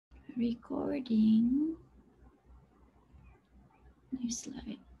recording. Next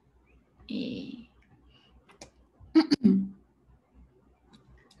slide. A.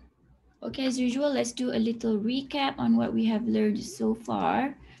 Okay, as usual, let's do a little recap on what we have learned so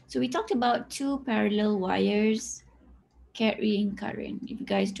far. So we talked about two parallel wires carrying current, if you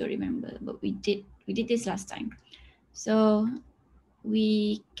guys don't remember, but we did this last time. So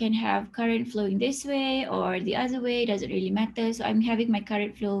we can have current flowing this way or the other way, doesn't really matter. So I'm having my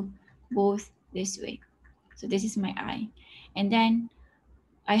current flow both this way. So this is my I. And then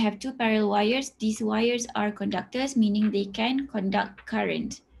I have two parallel wires. These wires are conductors, meaning they can conduct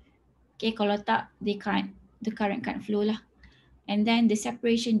current. Okay, kalau tak, the current can't flow lah. And then the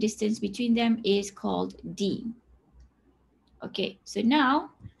separation distance between them is called D. Okay, so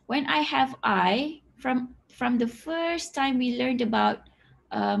now when I have I, from the first time we learned about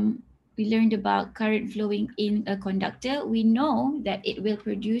current flowing in a conductor, we know that it will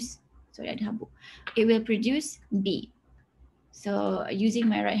produce, it will produce B. So using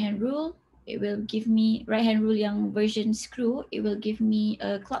my right hand rule, it will give me, right hand rule yang version screw, it will give me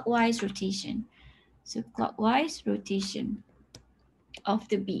a clockwise rotation. So clockwise rotation of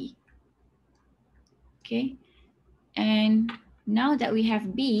the B. Okay, and now that we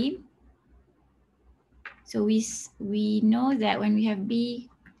have B, so we know that when we have B,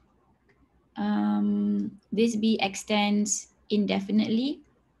 this B extends indefinitely.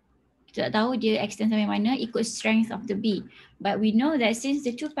 Kita tak tahu dia extend sampai mana, ikut strength of the B. But we know that since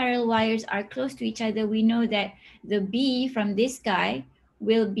the two parallel wires are close to each other, we know that the B from this guy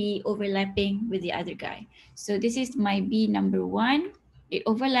will be overlapping with the other guy. So this is my B number 1. It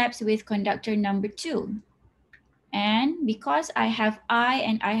overlaps with conductor number 2. And because I have I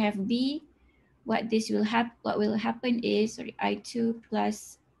and I have B, what will happen is, I2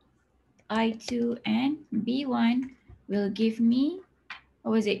 plus I2 and B1 will give me,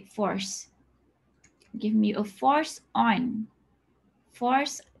 force. Give me a force on.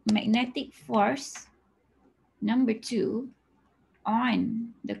 Magnetic force number 2 on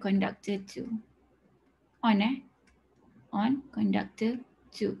the conductor 2. On conductor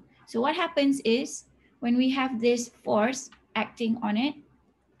 2. So what happens is, when we have this force acting on it,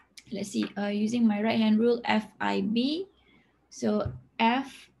 let's see, using my right hand rule, FIB. So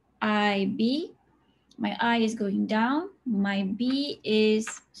FIB, my I is going down, my B is,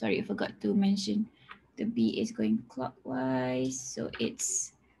 sorry, I forgot to mention, the B is going clockwise, so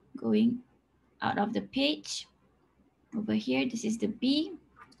it's going out of the page. Over here, this is the B.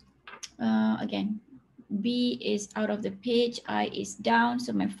 Again, B is out of the page, I is down,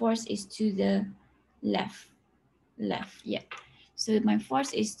 so my force is to the left. Yeah. So my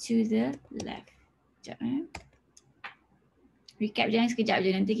force is to the left. Sekejap, recap je sekejap je,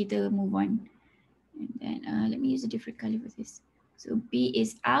 nanti kita move on. And then let me use a different color for this. So B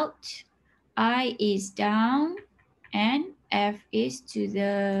is out, I is down, and F is to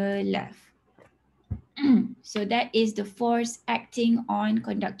the left. So that is the force acting on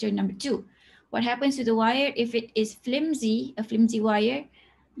conductor number 2. What happens to the wire? If it is flimsy, a flimsy wire,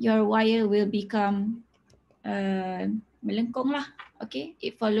 your wire will become melengkung lah. Okay,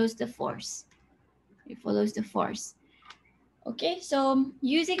 it follows the force. Okay, so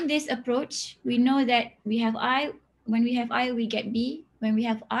using this approach, we know that we have I. When we have I, we get B. When we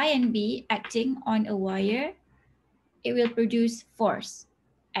have I and B acting on a wire, it will produce force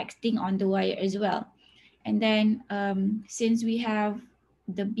acting on the wire as well. And then since we have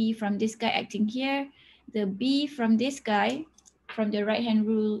the B from this guy acting here, the B from this guy, from the right hand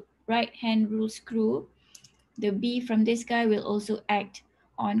rule screw, the B from this guy will also act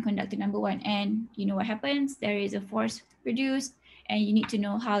on conductor number 1. And you know what happens? There is a force produced, and you need to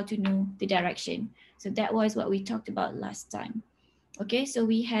know how to know the direction. So that was what we talked about last time. Okay, so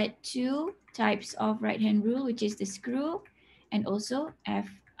we had 2 types of right hand rule, which is the screw and also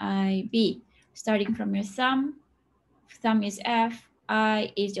FIB. Starting from your thumb is F,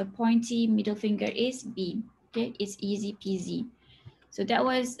 I is your pointy, middle finger is B. Okay, it's easy peasy. So that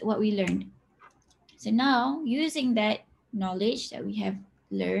was what we learned. So now, using that knowledge that we have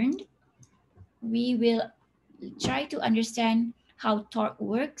learned, we will try to understand how torque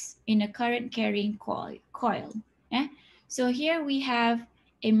works in a current carrying coil. So here we have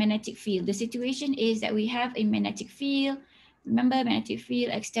a magnetic field. The situation is that we have a magnetic field. Remember, magnetic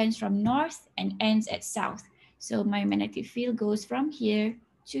field extends from north and ends at south. So my magnetic field goes from here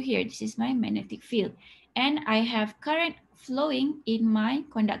to here. This is my magnetic field. And I have current flowing in my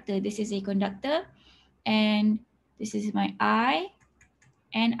conductor. This is a conductor, and this is my I.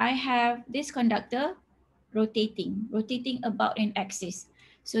 And I have this conductor rotating about an axis.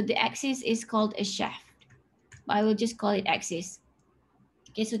 So the axis is called a shaft. I will just call it axis.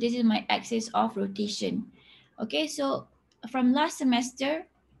 Okay, so this is my axis of rotation. Okay, so from last semester,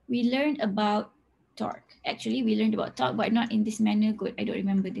 we learned about torque. Actually, we learned about torque, but not in this manner. Good, I don't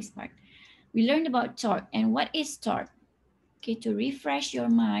remember this part. We learned about torque. And what is torque? Okay, to refresh your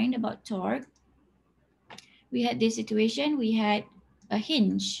mind about torque, we had this situation. We had a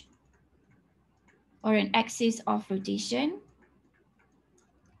hinge or an axis of rotation.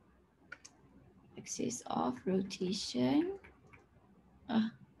 Axis of rotation.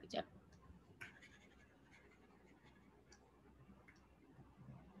 Kejap.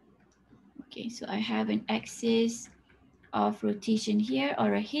 Okay, so I have an axis of rotation here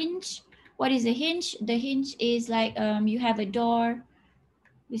or a hinge. What is a hinge? The hinge is like you have a door.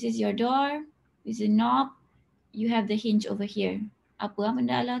 This is your door. This is a knob. You have the hinge over here. Apa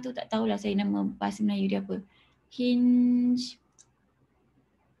benda lah tu, tak tahulah saya nama bahasa Melayu dia apa. Hinge.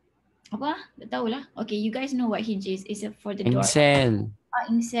 Apa? Tak tahulah. Okay, you guys know what hinge is. It's for the door. Incel.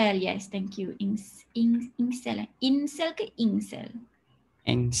 Incel. Yes, thank you. Incel. Incel ke incel?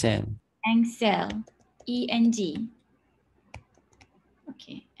 Incel. Ancel. E-N-G.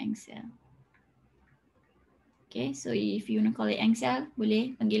 Okay, ancel. Okay, so if you want to call it ancel,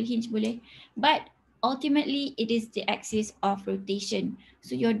 boleh. Panggil hinge, boleh. But ultimately, it is the axis of rotation.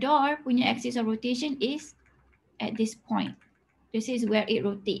 So your door punya axis of rotation is at this point. This is where it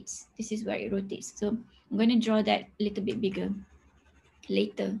rotates. This is where it rotates. So I'm going to draw that a little bit bigger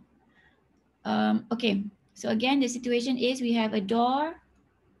later. Okay, so again, the situation is we have a door.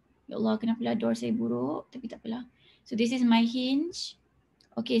 Ya Allah, kenapa lah door saya buruk? Tapi tak apalah. So this is my hinge.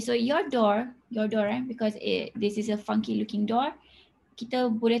 Okay, so your door, because this is a funky looking door. Kita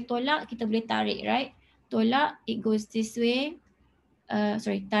boleh tolak, kita boleh tarik, right? Tolak, it goes this way.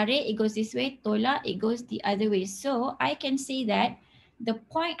 Tarik, it goes this way. Tolak, it goes the other way. So I can say that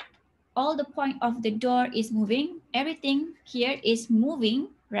all the point of the door is moving. Everything here is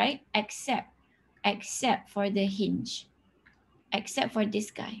moving, right? Except for the hinge. Except for this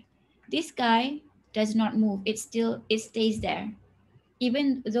guy. This guy does not move. It stays there.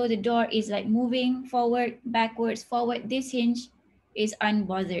 Even though the door is like moving forward, backwards, forward, this hinge is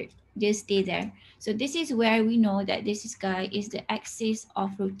unbothered. Just stay there. So this is where we know that this guy is the axis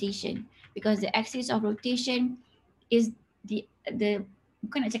of rotation, because the axis of rotation is the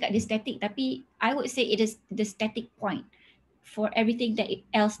bukan nak cakap dia static, tapi I would say it is the static point for everything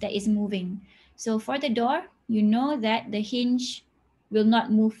else that is moving. So for the door, you know that the hinge will not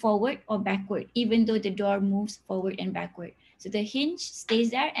move forward or backward, even though the door moves forward and backward. So the hinge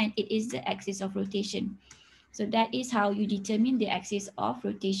stays there and it is the axis of rotation. So that is how you determine the axis of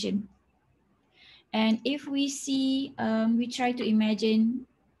rotation. And if we see, we try to imagine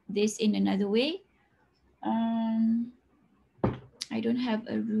this in another way. I don't have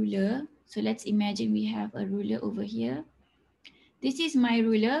a ruler. So let's imagine we have a ruler over here. This is my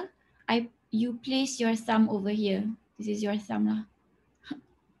ruler. You place your thumb over here. This is your thumb lah.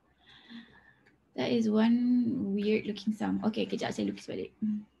 That is one weird looking thumb. Okay, kejap saya lukis balik.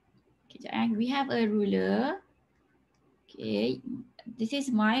 Kejap we have a ruler. Okay, this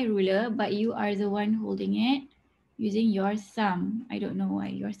is my ruler, but you are the one holding it using your thumb. I don't know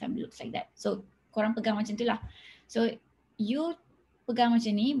why your thumb looks like that. So korang pegang macam tu lah. So you pegang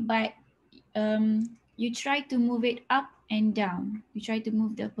macam ni, but you try to move it up and down. You try to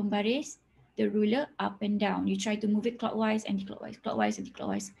move the pembaris, the ruler up and down. You try to move it clockwise, anti-clockwise, clockwise,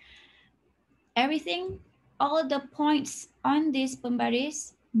 anti-clockwise. Everything, all the points on this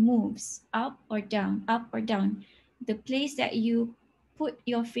pembaris moves up or down, up or down. The place that you put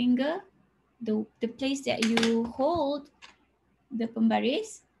your finger, the place that you hold the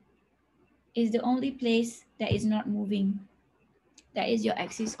pembaris is the only place that is not moving. That is your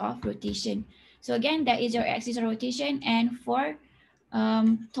axis of rotation. So again, that is your axis of rotation. And for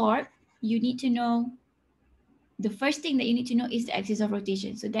torque, you need to know, the first thing that you need to know is the axis of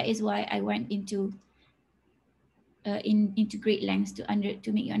rotation. So that is why I went into great lengths to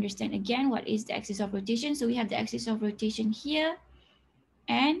make you understand again what is the axis of rotation. So we have the axis of rotation here,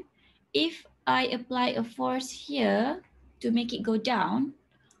 and if I apply a force here to make it go down,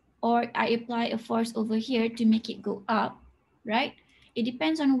 or I apply a force over here to make it go up, right? It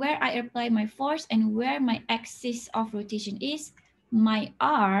depends on where I apply my force and where my axis of rotation is. My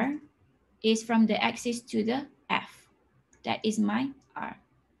R is from the axis to the F. That is my R.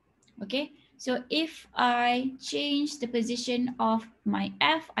 Okay, so if I change the position of my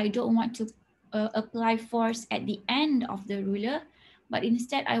F, I don't want to apply force at the end of the ruler, but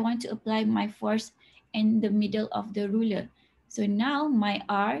instead I want to apply my force in the middle of the ruler. So now my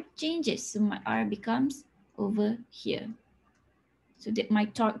R changes. So my R becomes over here. So that my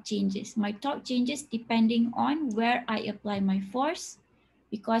torque changes. My torque changes depending on where I apply my force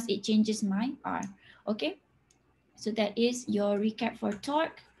because it changes my R. Okay, so that is your recap for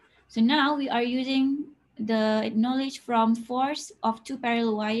torque. So now we are using the knowledge from force of two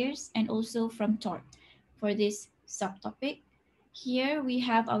parallel wires and also from torque for this subtopic. Here we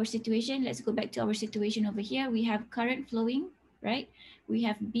have our situation. Let's go back to our situation over here. We have current flowing, right? We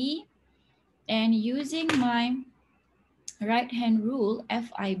have B, and using my right hand rule,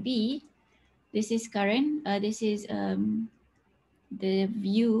 FIB, this is current. This is the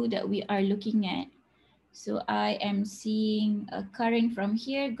view that we are looking at. So I am seeing a current from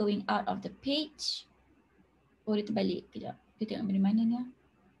here going out of the page. Oh, dia terbalik. Kejap. Kita tengok dari mana ni?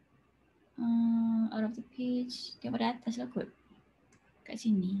 Out of the page. Tengok pada atas lah kot. Kat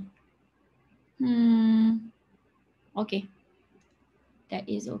sini. Okay. That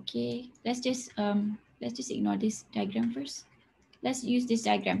is okay. Let's just ignore this diagram first. Let's use this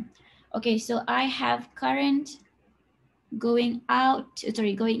diagram. Okay, so I have current going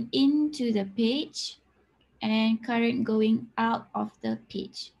into the page and current going out of the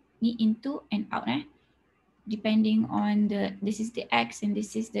page. Ni into and out, depending on this is the X and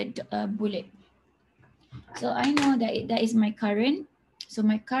this is the bullet. So I know that that is my current. So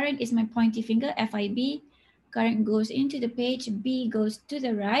my current is my pointy finger, FIB. Current goes into the page, B goes to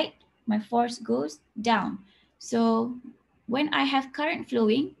the right, my force goes down. So when I have current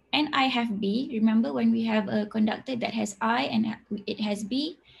flowing and I have B, remember when we have a conductor that has I and it has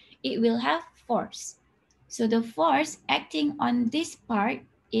B, it will have force. So the force acting on this part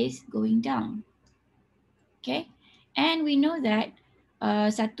is going down. Okay, and we know that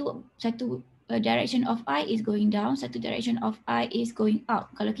satu direction of I is going down, satu direction of I is going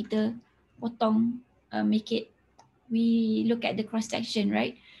up. Kalau kita potong, make it, we look at the cross section,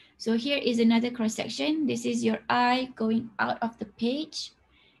 right? So here is another cross section. This is your I going out of the page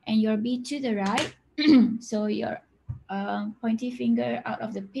and your B to the right. So your pointy finger out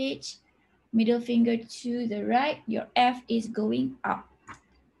of the page, middle finger to the right, your F is going up.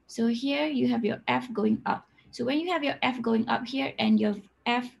 So here you have your F going up. So when you have your F going up here and your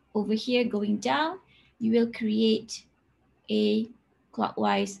F over here going down, you will create a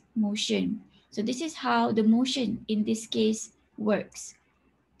clockwise motion. So this is how the motion in this case works.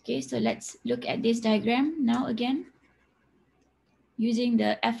 Okay, so let's look at this diagram now again. Using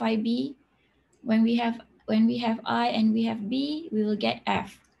the FIB, when we have I and we have B, we will get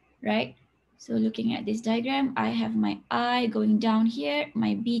F, right? So looking at this diagram, I have my I going down here,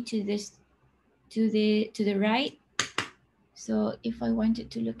 my B to this to the right. So if I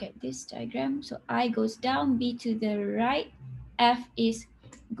wanted to look at this diagram, so I goes down, B to the right, F is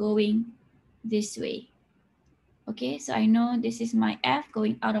going this way. Okay, so I know this is my F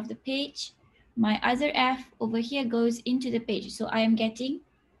going out of the page. My other F over here goes into the page. So I am getting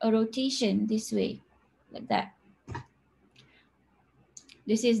a rotation this way, like that.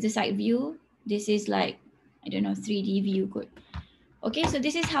 This is the side view. This is like, I don't know, 3D view. Good. Okay, so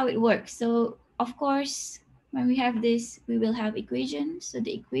this is how it works. So of course, when we have this, we will have equations. So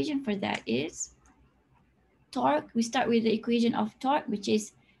the equation for that is torque. We start with the equation of torque, which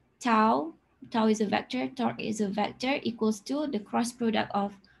is tau. Tau is a vector, torque is a vector, equals to the cross product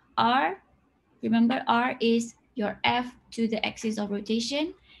of R. Remember, R is your F to the axis of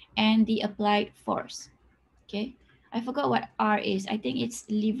rotation and the applied force. Okay, I forgot what R is. I think it's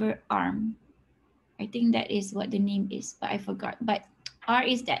lever arm. I think that is what the name is, but I forgot. But R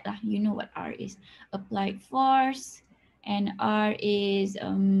is that lah. You know what R is. Applied force, and R is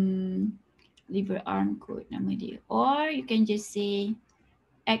lever arm code nama dia. Or you can just say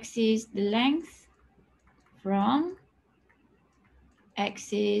axis, the length from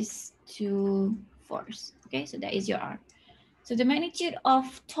axis to force. Okay, so that is your R. So the magnitude of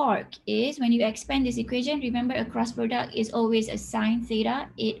torque is, when you expand this equation, remember a cross product is always a sine theta.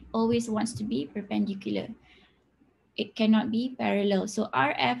 It always wants to be perpendicular. It cannot be parallel. So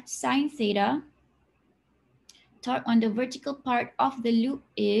RF sine theta, torque on the vertical part of the loop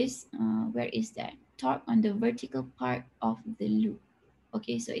is, where is that? Torque on the vertical part of the loop.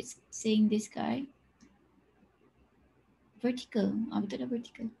 Okay, so it's saying this guy. Vertical, betul dah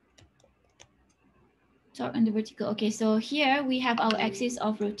vertical. Torque on the vertical. Okay, so here we have our axis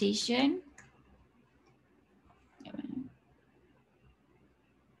of rotation.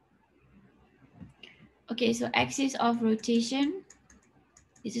 Okay, so axis of rotation.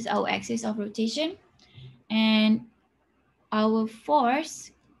 This is our axis of rotation. And our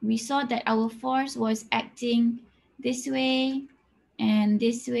force, we saw that our force was acting this way and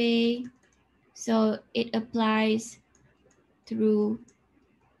this way. So it applies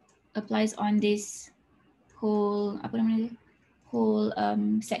on this whole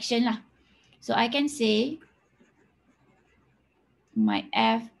section lah. So I can say my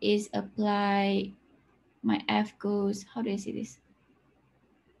F is applied, my F goes, how do I say this?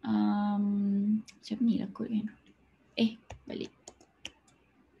 Macam ni lah code kan. Balik.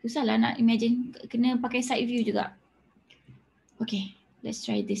 Susah lah nak imagine, kena pakai side view juga. Okay, let's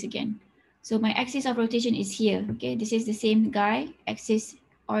try this again. So my axis of rotation is here. Okay, this is the same guy, axis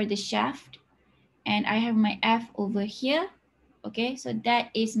or the shaft. And I have my F over here. Okay, so that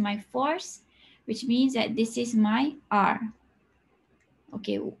is my force, which means that this is my R.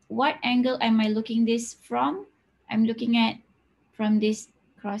 Okay, what angle am I looking this from? I'm looking at from this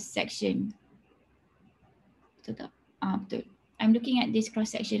cross section. Betul tak? Betul. I'm looking at this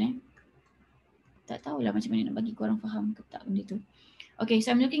cross section. Tak tahulah macam mana nak bagi korang faham ke tak benda tu. Okay,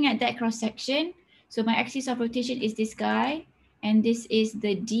 so I'm looking at that cross section. So my axis of rotation is this guy, and this is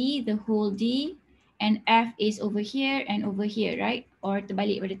the D, the whole D, and F is over here and over here, right? Or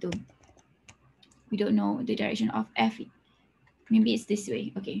terbalik pada tu. We don't know the direction of F. Maybe it's this way.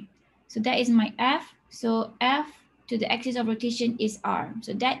 Okay, so that is my F. So F to the axis of rotation is R.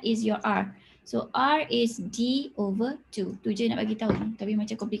 So that is your R. So R is D over 2. Tu je nak bagi tahu, tapi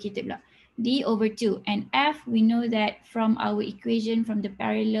macam complicated pula. D over 2. And F, we know that from our equation from the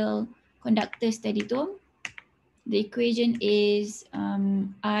parallel conductors tadi tu, the equation is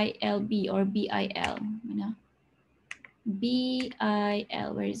ILB or BIL. Mana? BIL,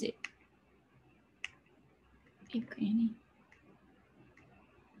 where is it? Bukan ni.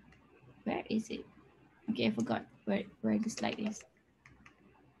 Where is it? Okay, I forgot where the slide is.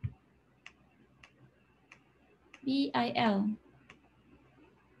 BIL.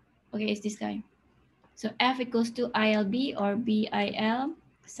 Okay, it's this guy. So F equals to ILB or BIL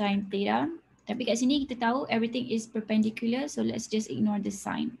sine theta. Tapi kat sini kita tahu everything is perpendicular, so let's just ignore the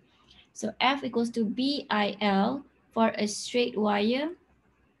sign. So F equals to BIL for a straight wire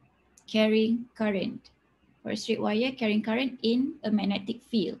carrying current. For a straight wire carrying current in a magnetic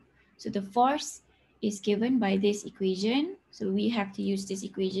field. So the force is given by this equation. So we have to use this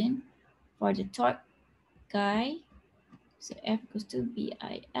equation for the torque guy. So F equals to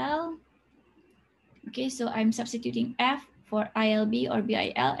BIL. Okay, so I'm substituting F for ILB or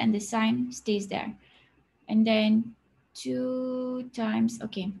BIL and the sign stays there. And then 2 times,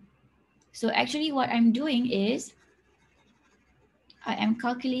 okay. So actually what I'm doing is I am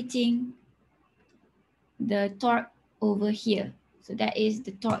calculating the torque over here. So that is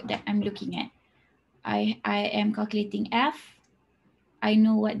the torque that I'm looking at. I am calculating F. I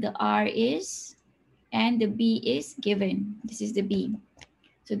know what the R is and the B is given. This is the B.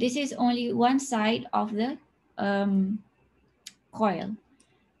 So this is only one side of the coil.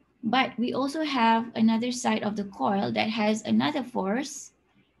 But we also have another side of the coil that has another force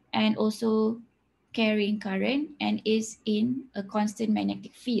and also carrying current and is in a constant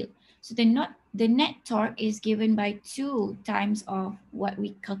magnetic field. So the net torque is given by 2 times of what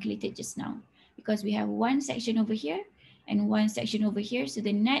we calculated just now, because we have one section over here and one section over here. So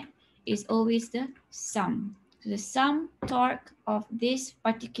the net is always the sum. So the sum torque of this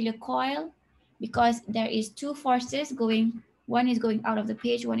particular coil, because there is 2 forces going, one is going out of the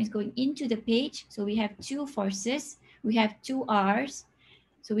page, one is going into the page. So we have 2 forces, we have 2 R's.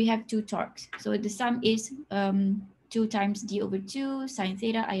 So we have 2 torques. So the sum is 2 times D over 2 sine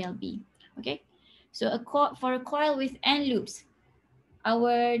theta ILB. Okay. So for a coil with N loops,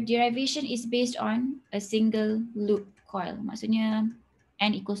 our derivation is based on a single loop coil. Maksudnya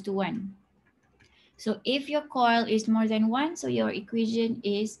N equals to 1. So if your coil is more than 1, so your equation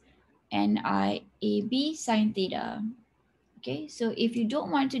is NIAB sine theta. Okay. So if you don't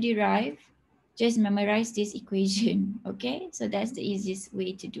want to derive, just memorize this equation. Okay. So that's the easiest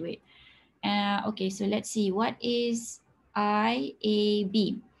way to do it. Okay, so let's see, what is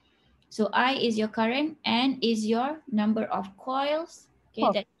IAB? So I is your current, N is your number of coils. Okay,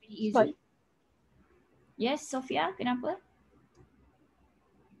 that's pretty easy. Sorry. Yes, Sophia, kenapa?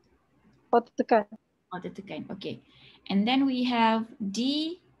 Tertekan. Tertekan, okay. And then we have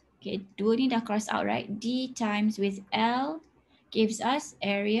D, okay, dua ni dah cross out, right? D times with L gives us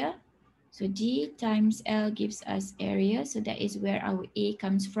area. So D times L gives us area. So that is where our A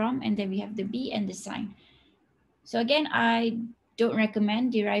comes from. And then we have the B and the sign. So again, I don't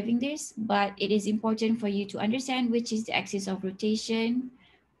recommend deriving this, but it is important for you to understand which is the axis of rotation,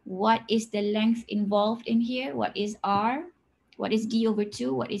 what is the length involved in here, what is R, what is D over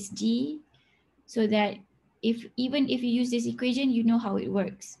 2, what is D, so that even if you use this equation, you know how it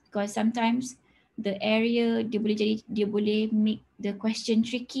works. Because sometimes the area, dia boleh make the question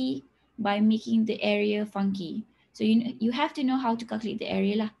tricky by making the area funky. So you have to know how to calculate the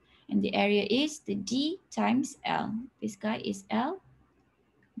area lah. And the area is the D times L. This guy is L.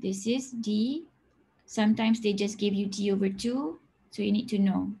 This is D. Sometimes they just give you D over 2. So you need to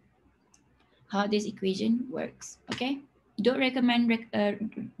know how this equation works, okay? Don't recommend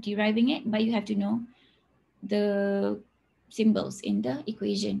deriving it, but you have to know the symbols in the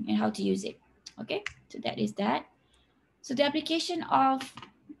equation and how to use it, okay? So that is that. So the application of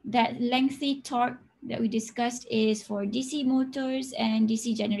that lengthy torque that we discussed is for DC motors and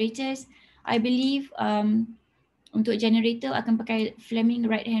DC generators. I believe untuk generator akan pakai Fleming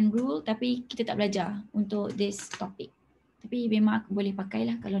right hand rule, tapi kita tak belajar untuk this topic. Tapi memang aku boleh pakai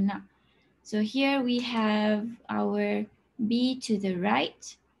lah kalau nak. So here we have our B to the right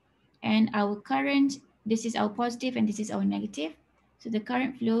and our current, this is our positive and this is our negative. So the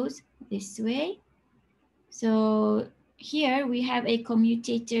current flows this way. So here we have a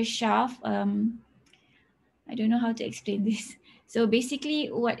commutator shaft. I don't know how to explain this. So basically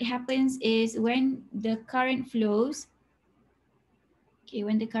what happens is when the current flows, okay,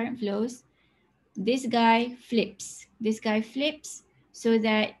 when the current flows, this guy flips. This guy flips so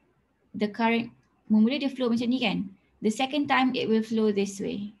that the current, mula dia flow macam ni kan. The second time it will flow this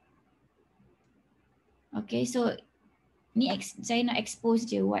way. Okay, so ni saya nak expose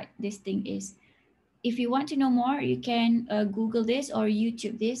je what this thing is. If you want to know more, you can Google this or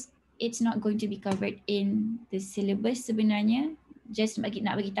YouTube this. It's not going to be covered in the syllabus sebenarnya. Just nak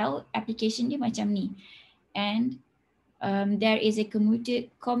bagi tahu application dia macam ni. And there is a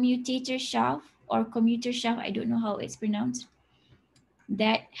commutator shaft or commuter shaft, I don't know how it's pronounced,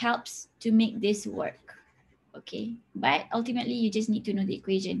 that helps to make this work. Okay, but ultimately you just need to know the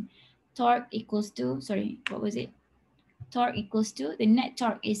equation. Torque equals to, sorry, what was it? Torque equals to, the net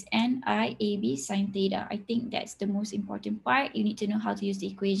torque is NIAB sine theta. I think that's the most important part. You need to know how to use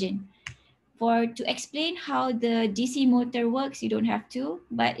the equation. To explain how the DC motor works, you don't have to,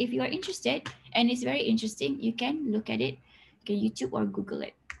 but if you are interested and it's very interesting, you can look at it. You can YouTube or Google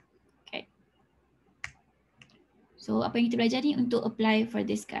it. Okay. So apa yang kita belajar ni untuk apply for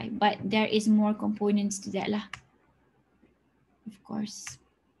this guy, but there is more components to that lah. Of course.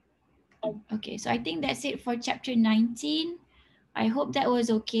 Okay, so I think that's it for chapter 19. I hope that was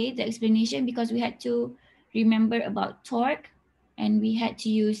okay, the explanation, because we had to remember about torque and we had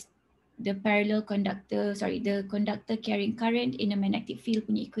to use the parallel conductor, the conductor carrying current in a magnetic field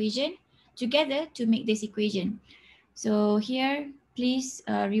punya equation together to make this equation. So here, please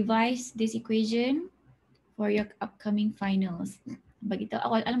revise this equation for your upcoming finals. Bagi tahu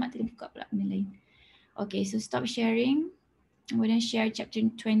awal, alamak tadi buka pula benda lain. Okay, so stop sharing. I'm going to share chapter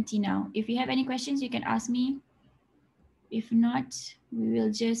 20 now. If you have any questions, you can ask me. If not, we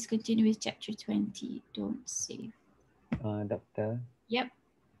will just continue with chapter 20. Don't save. Doctor? Yep.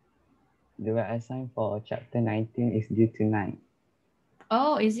 The work assigned for chapter 19 is due tonight.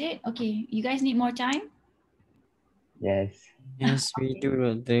 Oh, is it? Okay. You guys need more time? Yes. Yes, we do,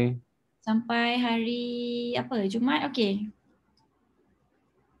 Doctor. Sampai hari apa? Jumaat? Okay.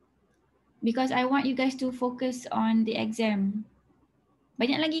 Because I want you guys to focus on the exam.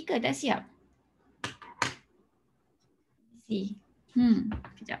 Banyak lagi ke? Tak siap? See.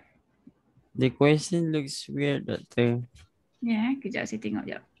 Kejap. The question looks weird, Doctor. Yeah, kejap saya tengok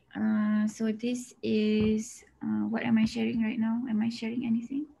jap. So this is, what am I sharing right now? Am I sharing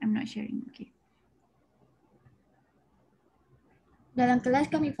anything? I'm not sharing, okay. Dalam kelas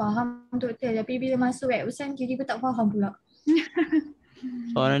kami faham doktor, tapi bila masuk website tiba-tiba tak faham pula.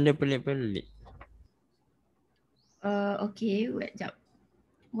 Soalan dia pelik-pelik. Okay, wait, jap.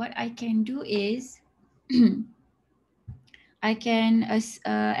 What I can do is I can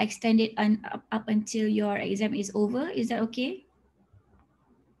extend it up until your exam is over. Is that okay?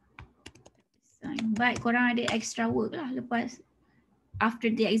 But korang ada extra work lah lepas.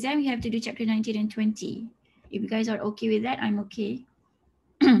 After the exam, you have to do chapter 19 and 20. If you guys are okay with that, I'm okay.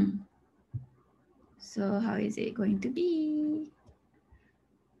 So how is it going to be?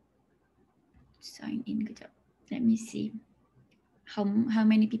 Sign in kejap. Let me see how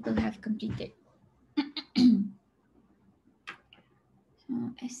many people have completed.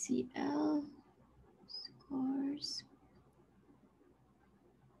 SCL scores.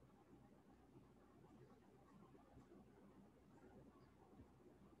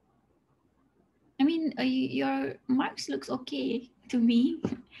 I mean, your marks looks okay to me.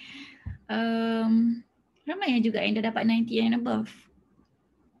 Ramai yang juga yang dah dapat 90 and above.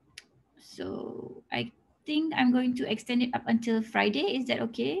 So I think I'm going to extend it up until Friday. Is that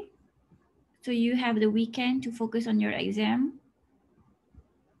okay? So you have the weekend to focus on your exam.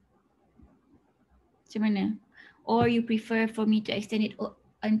 Macam mana? Or you prefer for me to extend it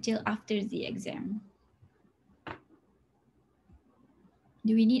until after the exam?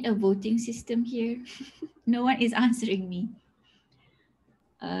 Do we need a voting system here? No one is answering me.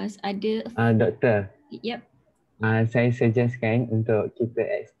 Ada. Doctor. Yep. Saya suggestkan untuk kita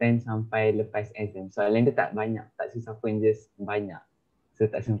extend sampai lepas exam. Soalan dia tak banyak, tak susah pun, just banyak. So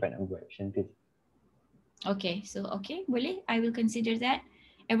tak sempat nak buat macam tu. Okay, so okay, boleh. I will consider that.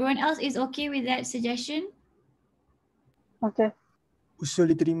 Everyone else is okay with that suggestion? Okay.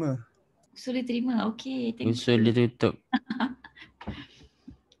 Usul diterima. Sulit terima. Okay, thank Usul you. dia tutup.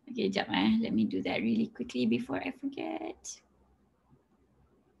 Okay, jap let me do that really quickly before I forget.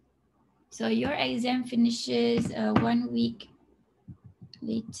 So your exam finishes 1 week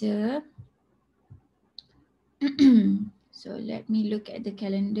later. So let me look at the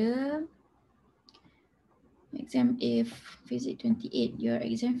calendar. Exam if Physics 28, your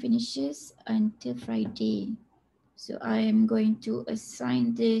exam finishes until Friday. So I am going to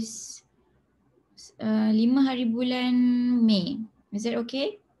assign this 5 hari bulan Mei. Is that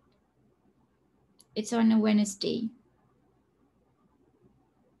okay? It's on a Wednesday.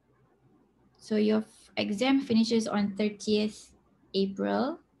 So your exam finishes on 30th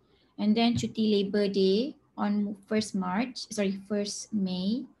April, and then cuti Labor Day on 1st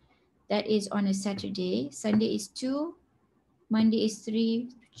May. That is on a Saturday. Sunday is 2, Monday is 3,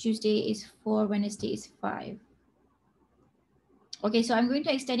 Tuesday is 4, Wednesday is 5. Okay, so I'm going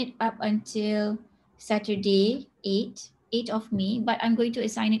to extend it up until Saturday 8 of May, but I'm going to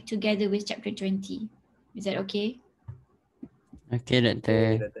assign it together with chapter 20. Is that okay? Okay,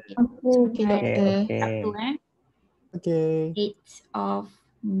 Doktor. Okay, Doktor. Sabtu, Okay. 8th of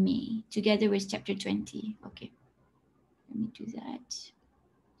May, together with chapter 20. Okay, let me do that.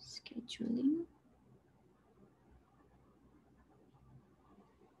 Scheduling.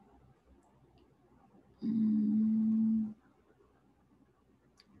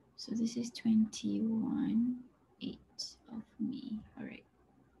 So this is 21, 8 of May. All right.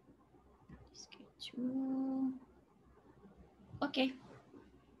 Schedule. Okay.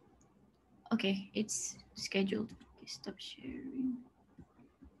 Okay, it's scheduled. Okay, stop sharing.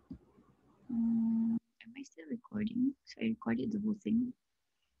 Am I still recording? So I recorded the whole thing.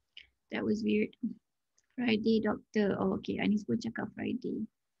 That was weird. Friday, doctor. Oh, okay. Anis pun cakap Friday.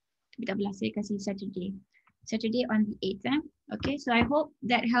 Tapi tak apalah, saya kasih Saturday. Saturday on the 8th. Okay, so I hope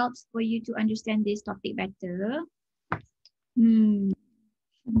that helps for you to understand this topic better.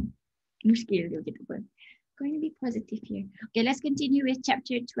 Muskil dia kita pun. Going to be positive here. Okay, let's continue with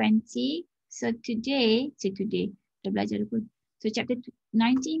chapter 20. So today, dah belajar pun. So chapter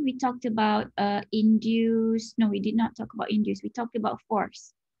 19, we talked about induced. No, we did not talk about induced. We talked about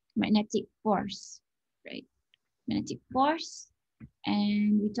force, magnetic force, right? Magnetic force.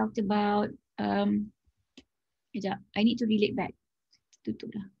 And we talked about, sekejap, I need to relate back. Tutup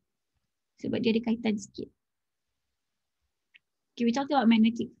dah. Sebab dia ada kaitan sikit. Okay, we talked about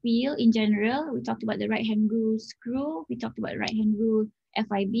magnetic field in general. We talked about the right hand rule screw. We talked about right hand rule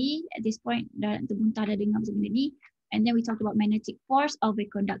FIB. At this point, dah termuntah dah dengar benda ni. And then we talked about magnetic force of a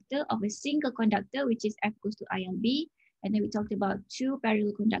conductor, of a single conductor, which is F equals to ILB. And then we talked about two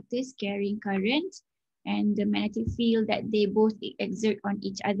parallel conductors carrying current and the magnetic field that they both exert on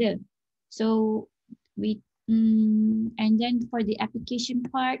each other. So we, and then for the application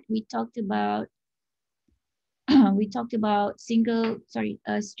part, we talked about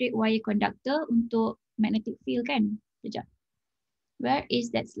straight wire conductor untuk magnetic field kan? Sekejap. Where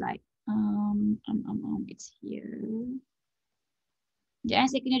is that slide? It's here. Sekejap,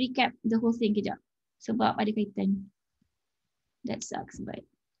 saya kena recap the whole thing kejap. Sebab ada kaitan. That sucks, but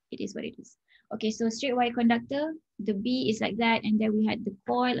it is what it is. Okay, so straight wire conductor, the B is like that, and then we had the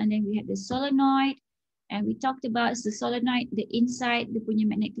coil, and then we had the solenoid. And we talked about the solenoid, the inside, the punya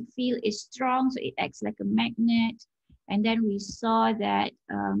magnetic field is strong, so it acts like a magnet. And then we saw that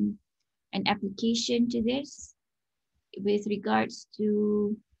an application to this with regards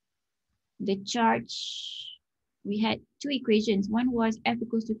to the charge. We had two equations. One was F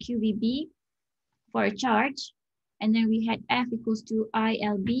equals to QVB for a charge. And then we had F equals to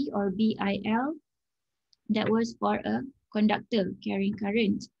ILB or BIL. That was for a conductor carrying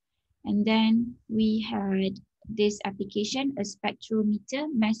current. And then we had this application, a spectrometer,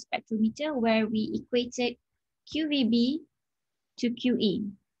 mass spectrometer, where we equated QVB to QE.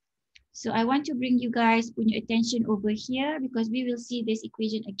 So I want to bring you guys punya attention over here because we will see this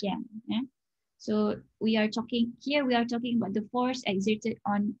equation again. So we are talking about the force exerted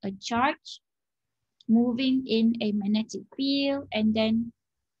on a charge moving in a magnetic field, and then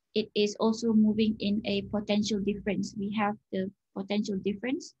it is also moving in a potential difference. We have the potential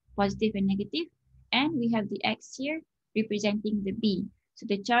difference, positive and negative, and we have the X here representing the B. So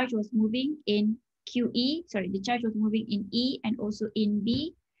the charge was moving in the charge was moving in E and also in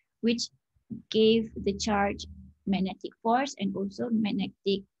B, which gave the charge magnetic force and also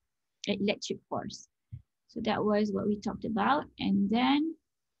magnetic electric force. So that was what we talked about. And then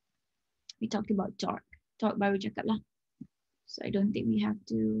we talked about torque. Torque baru cakap lah. So I don't think we have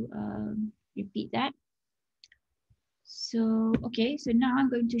to repeat that. So, okay, so now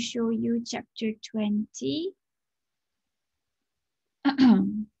I'm going to show you chapter 20.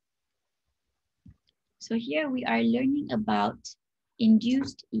 So here we are learning about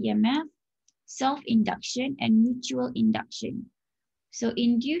induced EMF, self-induction, and mutual induction. So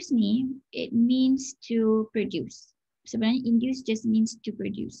induce ni, it means to produce. Sebenarnya induce just means to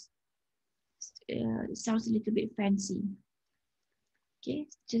produce. It sounds a little bit fancy. Okay,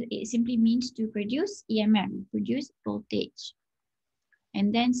 it simply means to produce EMF, produce voltage. And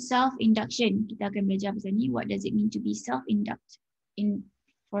then self-induction, kita akan belajar pasal ni. What does it mean to be self-induct?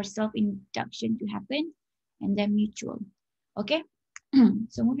 For self-induction to happen, and then mutual. Okay,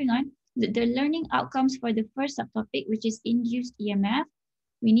 so moving on. The learning outcomes for the first subtopic, which is induced EMF,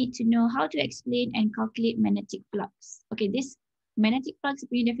 we need to know how to explain and calculate magnetic flux. Okay, this magnetic flux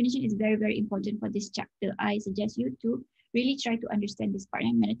definition is very, very important for this chapter. I suggest you to really try to understand this part.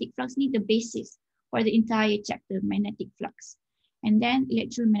 Magnetic flux need the basis for the entire chapter, magnetic flux. And then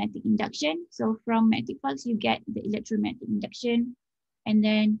electromagnetic induction. So from magnetic flux, you get the electromagnetic induction. And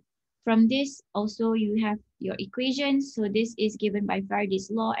then from this, also you have your equations. So this is given by Faraday's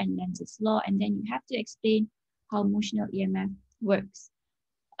law and Lenz's law. And then you have to explain how motional EMF works.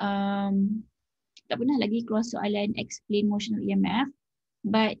 Tak pernah lagi keluar soalan explain motional EMF,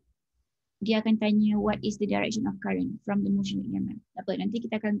 but dia akan tanya what is the direction of current from the motional EMF. Tak apa, nanti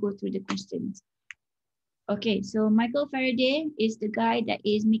kita akan go through the questions. Okay, so Michael Faraday is the guy that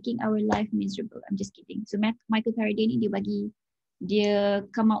is making our life miserable. I'm just kidding. So Michael Faraday ni dia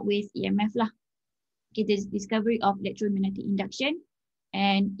come up with EMF lah. Okay, this discovery of electromagnetic induction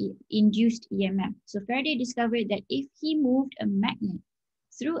and induced EMF. So Faraday discovered that if he moved a magnet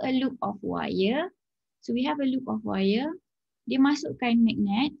through a loop of wire, so we have a loop of wire, dia masukkan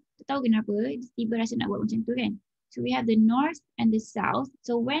magnet, tak tahu kenapa, tiba rasa nak buat macam tu kan. So we have the north and the south.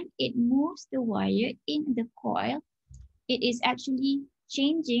 So when it moves the wire in the coil, it is actually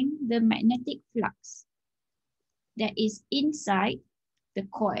changing the magnetic flux that is inside the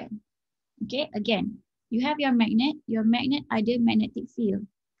coil. Okay, again, you have your magnet ada magnetic field,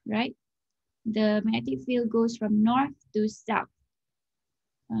 right? The magnetic field goes from north to south.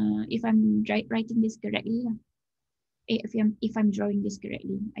 If I'm writing this correctly, if I'm drawing this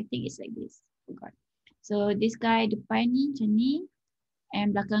correctly, I think it's like this. Forgot. So this guy depan ni macam ni, and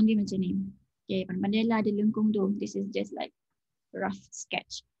belakang dia macam ni. Okay, pandai-pandai lah ada lengkung tu. This is just like rough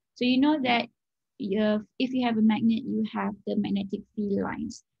sketch. So you know that if you have a magnet, you have the magnetic field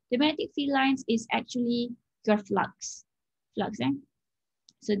lines. The magnetic field lines is actually your flux.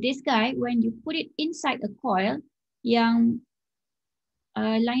 So this guy, when you put it inside a coil, yang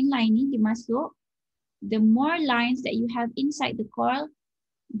line-line ni dimasuk, the more lines that you have inside the coil,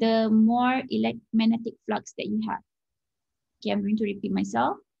 the more electromagnetic flux that you have. Okay, I'm going to repeat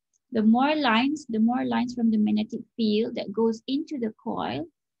myself. The more lines from the magnetic field that goes into the coil,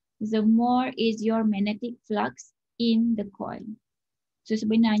 the more is your magnetic flux in the coil. So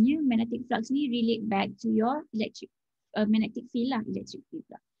sebenarnya magnetic flux ni relate back to your magnetic field lah, electric field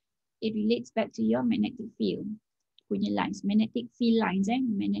lah. It relates back to your magnetic field punya lines, magnetic field lines,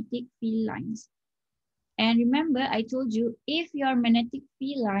 magnetic field lines. And remember, I told you, if your magnetic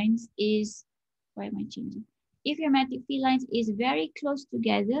field lines is, why am I changing? If your magnetic field lines is very close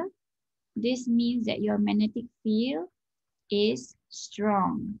together, this means that your magnetic field is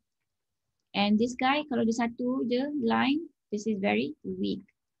strong. And this guy, kalau ada satu je line, this is very weak.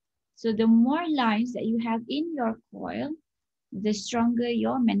 So the more lines that you have in your coil, the stronger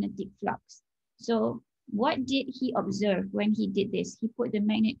your magnetic flux. So what did he observe when he did this? He put the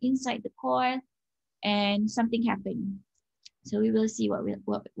magnet inside the coil and something happened. So we will see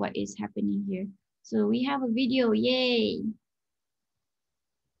what is happening here. So we have a video, yay.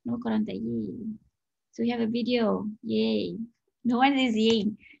 No korang tak yay. So we have a video, yay. No one is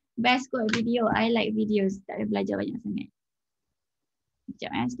yay. Best kot video, I like videos. Tak ada belajar banyak sangat.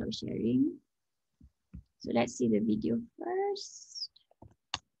 Sekejap stop sharing. So let's see the video first.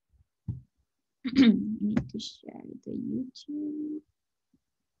 I need to share the YouTube.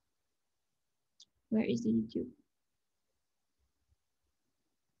 Where is the YouTube?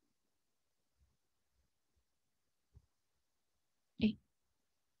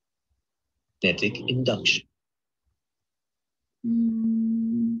 Magnetic induction.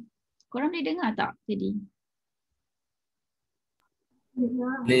 Korang boleh dengar tak tadi?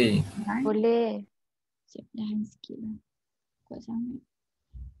 Boleh. Boleh. Siap tahan sikit lah. Kuat sangat.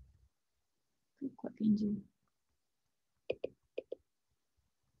 Kuatkan je.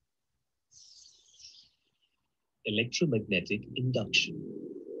 electromagnetic induction.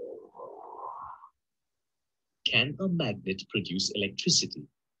 Can a magnet produce electricity?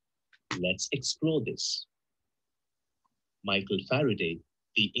 Let's explore this. Michael Faraday,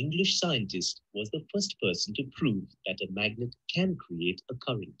 the English scientist, was the first person to prove that a magnet can create a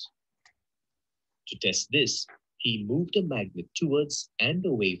current. To test this, he moved a magnet towards and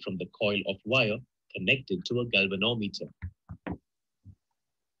away from the coil of wire connected to a galvanometer.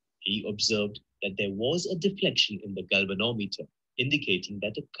 He observed that there was a deflection in the galvanometer, indicating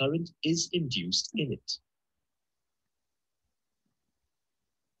that a current is induced in it.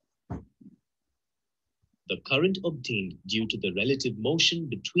 The current obtained due to the relative motion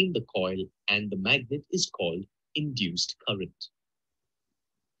between the coil and the magnet is called induced current.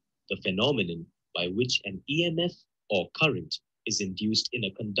 The phenomenon by which an EMF or current is induced in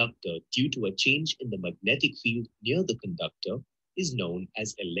a conductor due to a change in the magnetic field near the conductor is known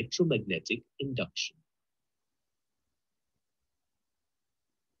as electromagnetic induction.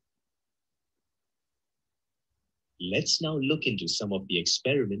 Let's now look into some of the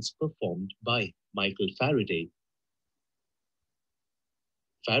experiments performed by Michael Faraday.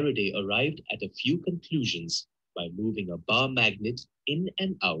 Faraday arrived at a few conclusions by moving a bar magnet in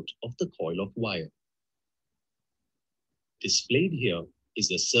and out of the coil of wire. Displayed here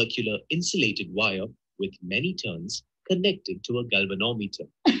is a circular insulated wire with many turns connected to a galvanometer.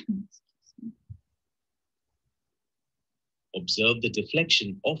 Observe the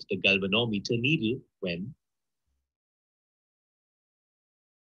deflection of the galvanometer needle when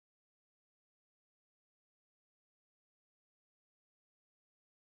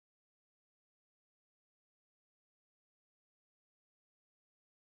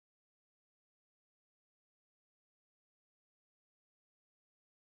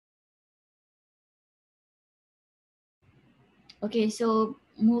Okay, so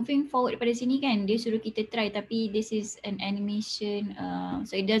moving forward pada sini kan, dia suruh kita try tapi this is an animation,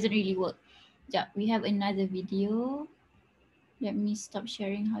 so it doesn't really work. Sekejap, we have another video. Let me stop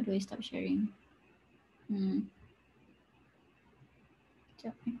sharing. How do I stop sharing?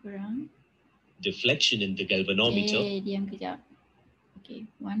 Sekejap, kurang. deflection in the galvanometer. Okay, diam kejap. Okay,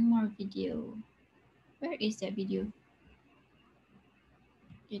 one more video. Where is that video?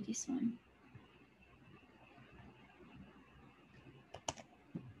 Okay, this one.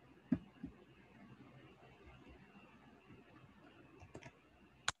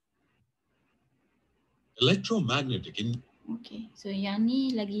 Electromagnetic in Okay, so yang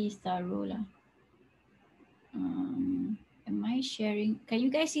ni lagi thorough lah. Am I sharing? Can you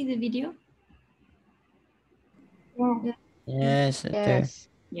guys see the video? Yes, Doctor. Yes.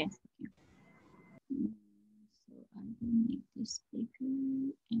 Yes. Okay. So I will make this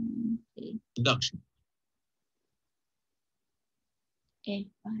bigger and play. induction.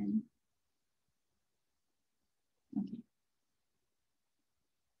 Fine. Okay.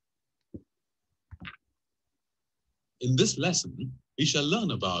 In this lesson, we shall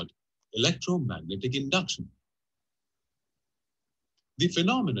learn about electromagnetic induction. The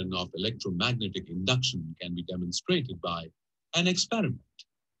phenomenon of electromagnetic induction can be demonstrated by an experiment.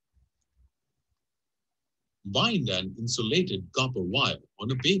 Bind an insulated copper wire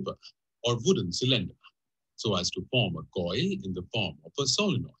on a paper or wooden cylinder so as to form a coil in the form of a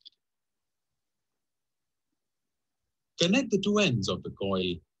solenoid. Connect the two ends of the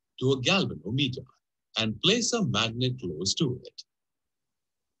coil to a galvanometer and place a magnet close to it.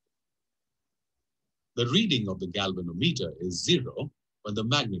 The reading of the galvanometer is 0 when the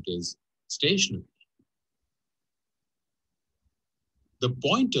magnet is stationary. The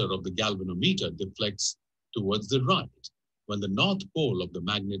pointer of the galvanometer deflects towards the right when the north pole of the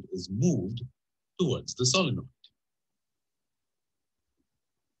magnet is moved towards the solenoid.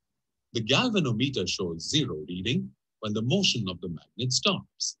 The galvanometer shows 0 reading when the motion of the magnet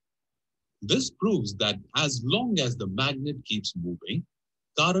stops. This proves that as long as the magnet keeps moving,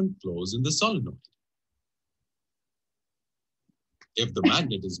 current flows in the solenoid. If the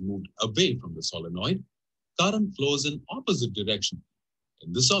magnet is moved away from the solenoid, current flows in opposite direction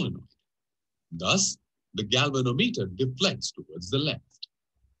in the solenoid. Thus, the galvanometer deflects towards the left.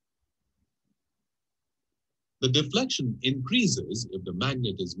 The deflection increases if the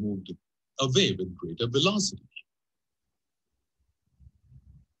magnet is moved away with greater velocity.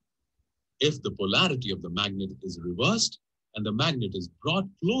 If the polarity of the magnet is reversed and the magnet is brought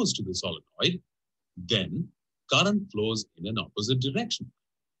close to the solenoid, then current flows in an opposite direction.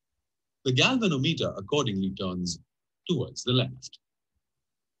 The galvanometer accordingly turns towards the left.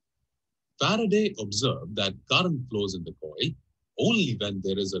 Faraday observed that current flows in the coil only when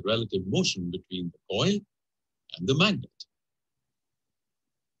there is a relative motion between the coil and the magnet.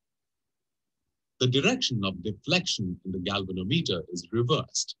 The direction of deflection in the galvanometer is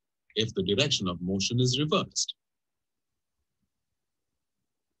reversed if the direction of motion is reversed.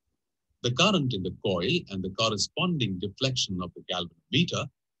 The current in the coil and the corresponding deflection of the galvanometer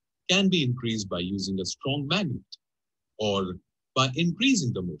can be increased by using a strong magnet or by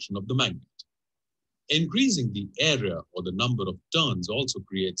increasing the motion of the magnet. Increasing the area or the number of turns also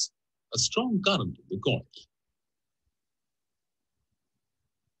creates a strong current in the coil.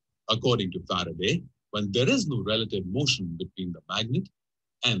 According to Faraday, when there is no relative motion between the magnet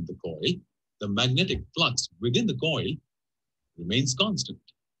and the coil, the magnetic flux within the coil remains constant.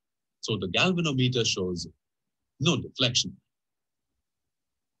 So the galvanometer shows no deflection.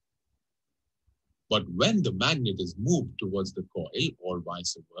 But when the magnet is moved towards the coil or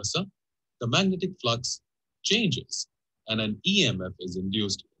vice versa, the magnetic flux changes and an EMF is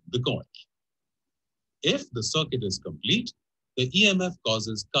induced in the coil. If the circuit is complete, the EMF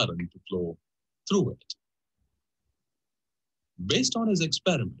causes current to flow through it. Based on his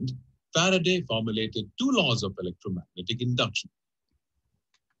experiment, Faraday formulated two laws of electromagnetic induction.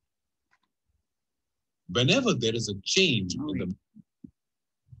 Whenever there is a change in the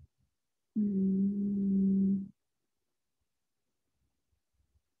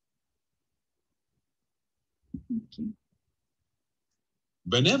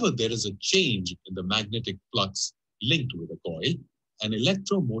Whenever there is a change in the magnetic flux linked with a coil, an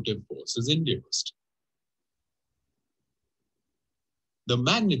electromotive force is induced. The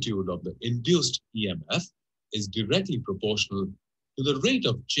magnitude of the induced EMF is directly proportional to the rate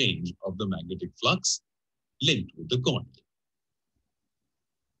of change of the magnetic flux linked with the coil.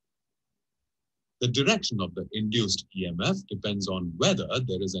 The direction of the induced EMF depends on whether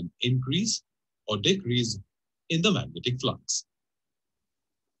there is an increase or decrease in the magnetic flux.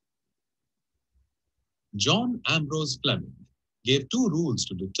 John Ambrose Fleming gave two rules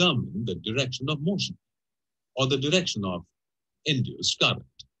to determine the direction of motion or the direction of induced current.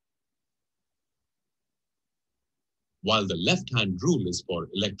 While the left-hand rule is for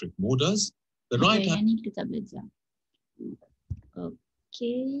electric motors, the right-hand...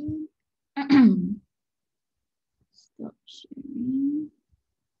 Okay. Stop sharing.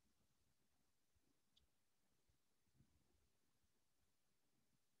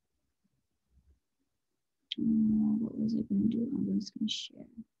 What was I going to do? I was going to share.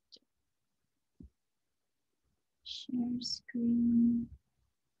 Share screen.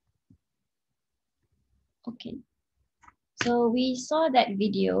 Okay. So we saw that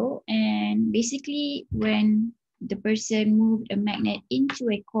video, and basically when the person moved a magnet into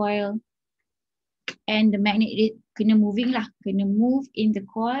a coil and the magnet kena moving lah, kena move in the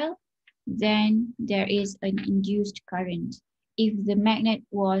coil, then there is an induced current. If the magnet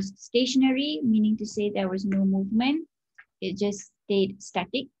was stationary, meaning to say there was no movement, it just stayed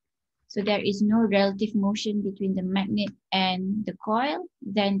static. So there is no relative motion between the magnet and the coil,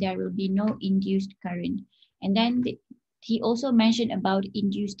 then there will be no induced current. And then he also mentioned about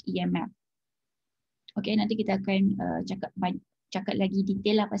induced EMF. Okay, nanti kita akan cakap lagi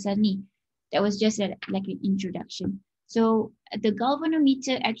detail lah pasal ni. That was just like an introduction. So the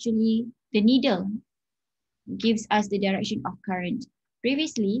galvanometer actually, the needle gives us the direction of current.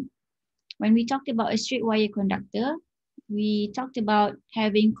 Previously, when we talked about a straight wire conductor, we talked about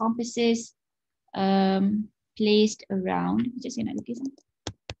having compasses placed around. Just nak lukis.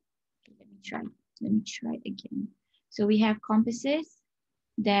 Let me try again. So we have compasses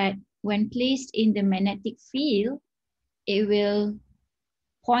that when placed in the magnetic field, it will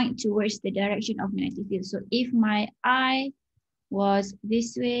point towards the direction of magnetic field. So if my eye was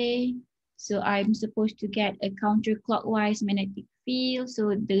this way, so I'm supposed to get a counterclockwise magnetic field.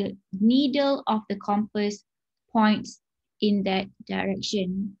 So the needle of the compass points in that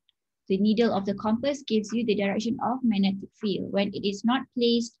direction. The needle of the compass gives you the direction of magnetic field. When it is not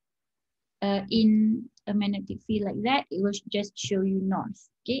placed in a magnetic field like that, it will just show you north.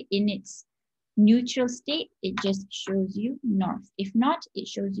 Okay, in its neutral state, it just shows you north. If not, it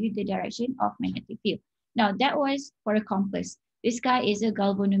shows you the direction of magnetic field. Now that was for a compass. This guy is a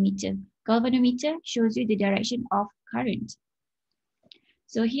galvanometer. Galvanometer shows you the direction of current.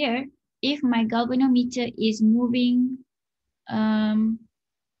 So here, if my galvanometer is moving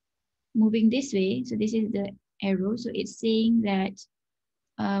this way, so this is the arrow, so it's saying that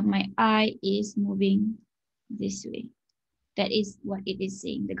my eye is moving this way. That is what it is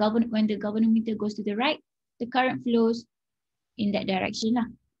saying. When the galvanometer goes to the right, the current flows in that direction.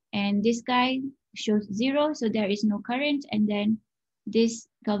 And this guy shows 0, so there is no current. And then this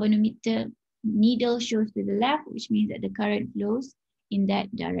galvanometer needle shows to the left, which means that the current flows in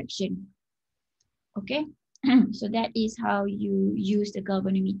that direction. Okay, so that is how you use the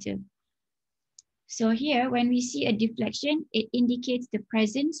galvanometer. So here, when we see a deflection, it indicates the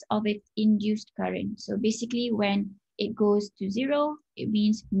presence of its induced current. So basically, when it goes to 0, it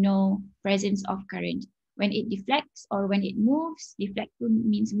means no presence of current. When it deflects or when it moves, deflect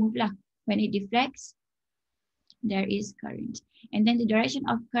means move lah. When it deflects, there is current. And then the direction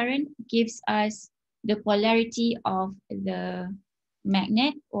of current gives us the polarity of the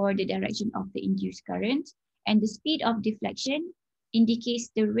magnet or the direction of the induced current. And the speed of deflection indicates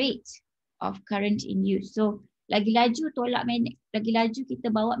the rate of current induced. So lagi laju tolak magnet, lagi laju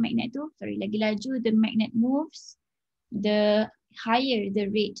kita bawa magnet tu, lagi laju the magnet moves, the higher the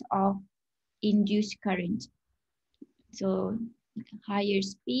rate of induced current. So higher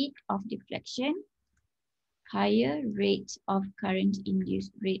speed of deflection, higher rate of current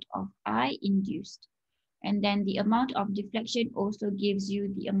induced, rate of I induced. And then the amount of deflection also gives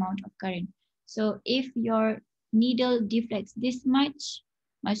you the amount of current. So if your needle deflects this much,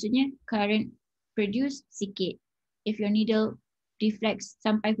 maksudnya current produced sikit. If your needle deflects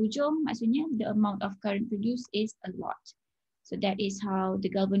sampai hujung, maksudnya the amount of current produced is a lot. So that is how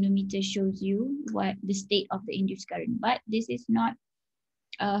the galvanometer shows you what the state of the induced current. But this is not,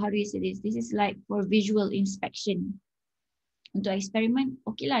 how do you say this? This is like for visual inspection. Untuk experiment,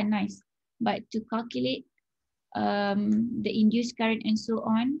 okay lah, nice. But to calculate the induced current and so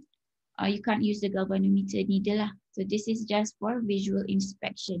on, you can't use the galvanometer needle lah. So this is just for visual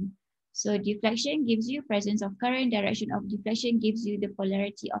inspection. So deflection gives you presence of current, direction of deflection gives you the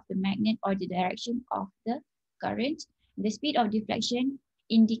polarity of the magnet or the direction of the current. The speed of deflection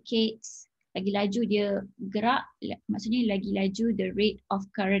indicates lagi laju dia gerak, maksudnya lagi laju the rate of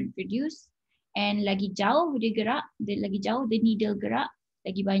current produced, and lagi jauh dia gerak, lagi jauh the needle gerak,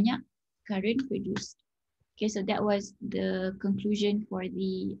 lagi banyak current produced. Okay, so that was the conclusion for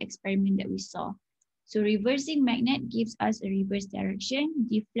the experiment that we saw. So reversing magnet gives us a reverse direction.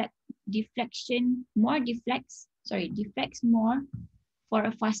 Deflects more for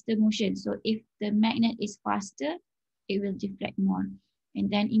a faster motion. So if the magnet is faster, it will deflect more. And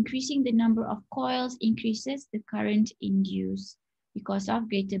then increasing the number of coils increases the current induced because of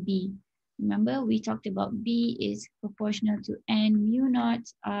greater B. Remember, we talked about B is proportional to N mu naught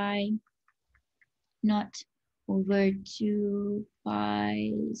I naught over 2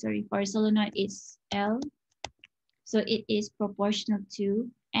 pi, for a solenoid it's L. So it is proportional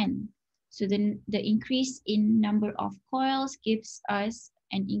to N. So then the increase in number of coils gives us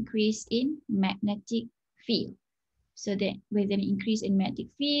an increase in magnetic field. So that with an increase in magnetic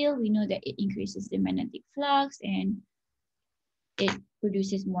field, we know that it increases the magnetic flux and it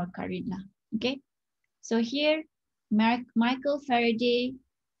produces more current lah. Okay. So here, Michael Faraday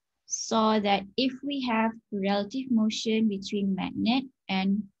saw that if we have relative motion between magnet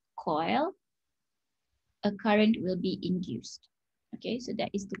and coil, a current will be induced. Okay, so that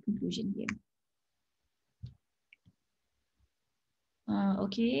is the conclusion here.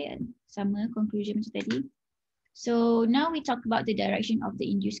 Okay, sama conclusion macam tadi. So now we talk about the direction of the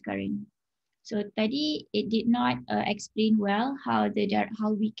induced current. So tadi it did not explain well how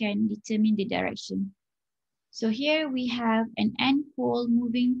we can determine the direction. So here we have an N pole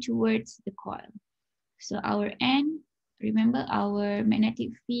moving towards the coil. So our N, remember our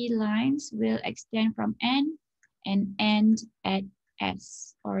magnetic field lines will extend from N and end at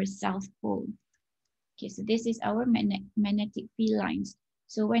S or south pole. Okay, so this is our magnetic field lines.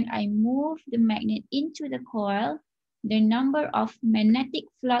 So when I move the magnet into the coil, the number of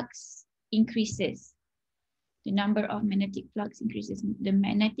magnetic flux increases. The number of magnetic flux increases. The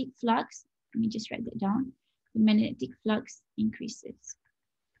magnetic flux, let me just write that down. The magnetic flux increases.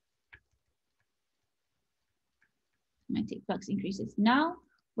 Magnetic flux increases. Now,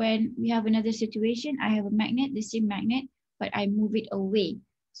 when we have another situation, I have a magnet, the same magnet, but I move it away.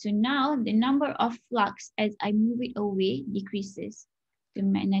 So now the number of flux as I move it away decreases. The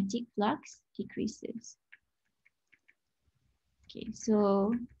magnetic flux decreases. Okay,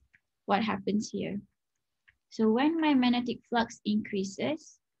 so what happens here? So when my magnetic flux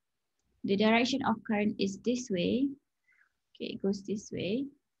increases, the direction of current is this way. Okay, it goes this way.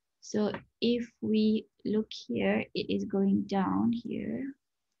 So if we look here, it is going down here.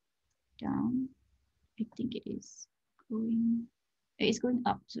 Down. I think it is going, it's going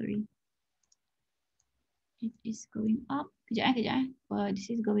up, sorry. It is going up. Kejap. This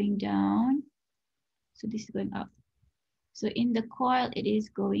is going down. So this is going up. So in the coil, it is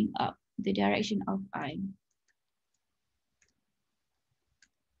going up, the direction of I.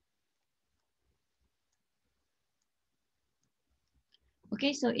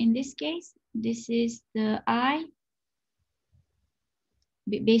 Okay, so in this case, this is the I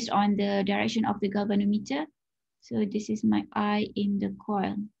based on the direction of the galvanometer. So this is my I in the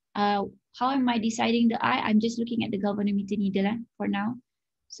coil. How am I deciding the I? I'm just looking at the galvanometer needle for now.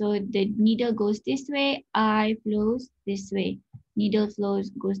 So the needle goes this way, I flows this way. Needle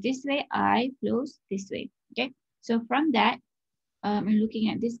goes this way, I flows this way. Okay. So from that, I'm looking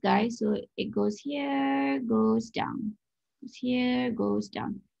at this guy. So it goes here, goes down, goes here, goes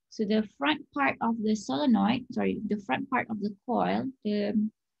down. So the front part of the solenoid, sorry, the front part of the coil,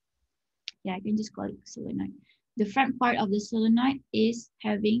 I can just call it solenoid. The front part of the solenoid is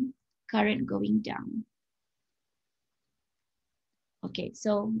having current going down. Okay,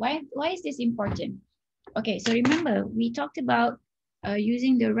 so why is this important? Okay, so remember we talked about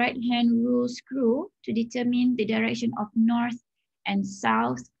using the right hand rule screw to determine the direction of north and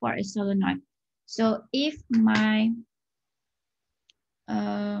south for a solenoid. So if my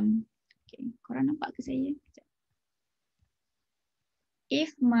okay, korang nampak ke saya?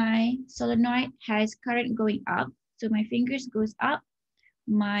 If my solenoid has current going up, so my fingers goes up,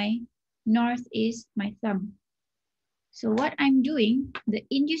 my north is my thumb. So what I'm doing, the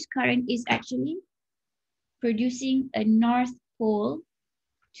induced current is actually producing a north pole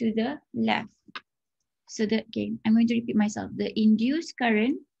to the left. So okay, I'm going to repeat myself. The induced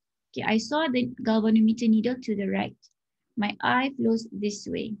current, okay, I saw the galvanometer needle to the right. My eye flows this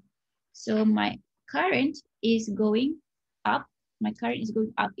way. So my current is going up. My current is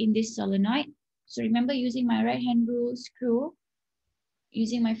going up in this solenoid. So remember using my right hand rule screw,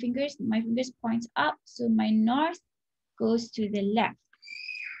 using my fingers points up. So my north goes to the left.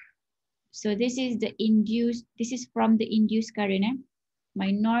 So this is the induced, this is from the induced current. My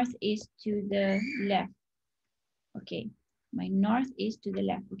north is to the left. Okay, my north is to the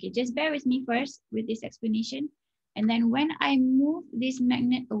left. Okay, just bear with me first with this explanation. And then when I move this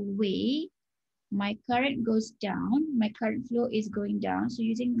magnet away, my current goes down. My current flow is going down. So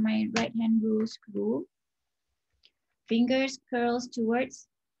using my right hand rule screw, fingers curls towards,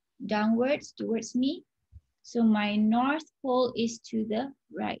 downwards towards me. So my north pole is to the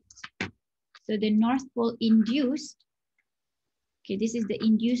right. So the north pole induced, okay, this is the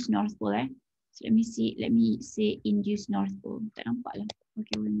induced north pole. So let me say induced north pole. Tak nampak lah.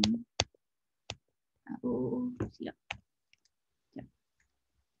 Okay, one minute. Oh, silap.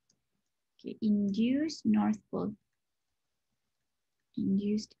 Okay, induced north pole.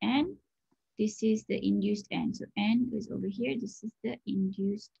 Induced N. This is the induced N. So N is over here. This is the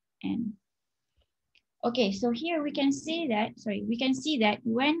induced N. Okay, so here we can see that,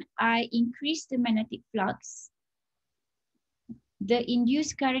 when I increase the magnetic flux, the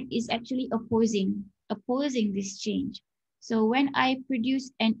induced current is actually opposing this change. So when I produce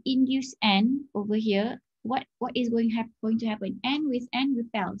an induced N over here, what is going to happen? N with N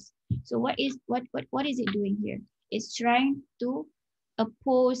repels. So what is it doing here? It's trying to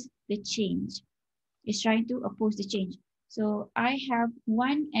oppose the change. It's trying to oppose the change. So I have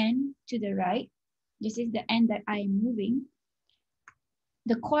one N to the right. This is the N that I am moving.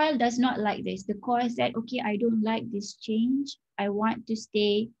 The coil does not like this. The coil said, okay, I don't like this change. I want to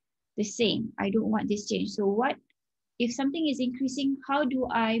stay the same. I don't want this change. So what, if something is increasing, how do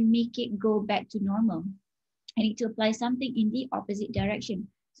I make it go back to normal? I need to apply something in the opposite direction.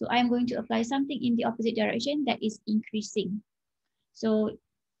 So I'm going to apply something in the opposite direction that is increasing. So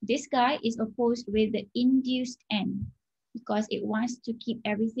this guy is opposed with the induced N because it wants to keep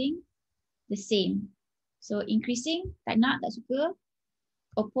everything the same. So increasing, tak nak, tak suka,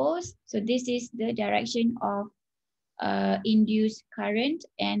 oppose. So this is the direction of induced current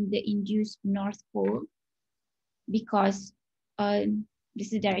and the induced north pole, because this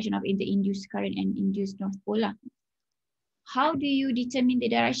is the direction of the induced current and induced north pole. How do you determine the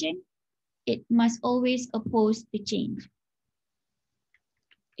direction? It must always oppose the change.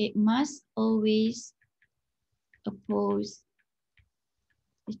 It must always oppose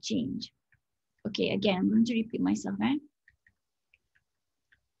the change. Okay, again, I'm going to repeat myself.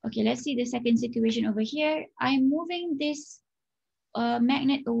 Okay, let's see the second situation over here. I'm moving this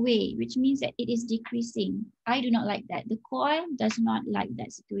magnet away, which means that it is decreasing. I do not like that. The coil does not like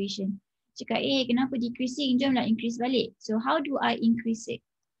that situation. Cakap, kenapa decreasing? Jomlah increase balik. So how do I increase it?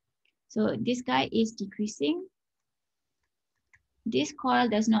 So this guy is decreasing. This coil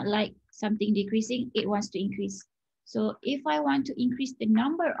does not like something decreasing. It wants to increase. So if I want to increase the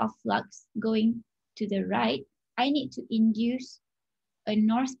number of flux going to the right, I need to induce a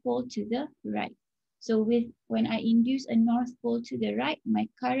north pole to the right. So when I induce a north pole to the right, my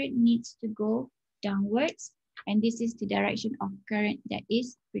current needs to go downwards, and this is the direction of current that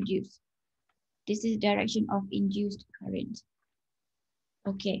is produced. This is the direction of induced current.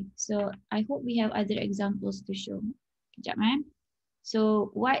 Okay, so I hope we have other examples to show. Kejap, So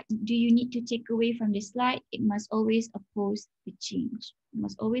what do you need to take away from this slide? It must always oppose the change. It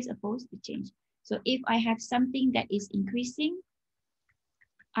must always oppose the change. So if I have something that is increasing,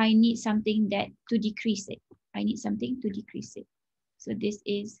 I need something that to decrease it. I need something to decrease it. So this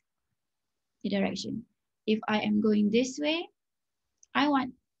is the direction. If I am going this way, I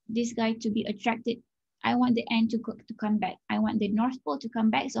want this guy to be attracted. I want the end to come back. I want the North Pole to come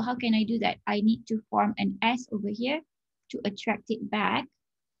back. So how can I do that? I need to form an S over here to attract it back.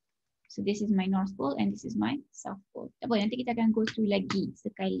 So this is my North Pole and this is my South Pole. Tak apa, nanti kita akan go through lagi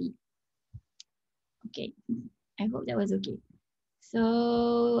sekali. Okay, I hope that was okay.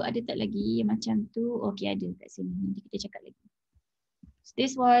 So ada tak lagi macam tu? Okay, ada kat sini. Nanti kita cakap lagi. So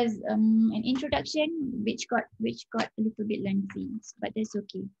this was an introduction which got a little bit lengthy, but that's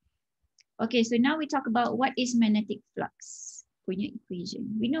okay. Okay, so now we talk about what is magnetic flux. Punya equation.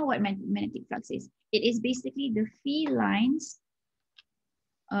 We know what magnetic flux is. It is basically the field lines.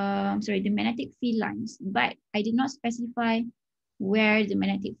 The magnetic field lines, but I did not specify where the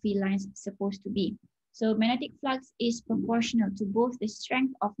magnetic field lines are supposed to be. So magnetic flux is proportional to both the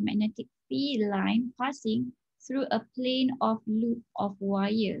strength of magnetic field line passing through a plane of loop of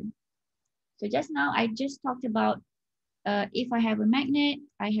wire. So just now I just talked about if I have a magnet,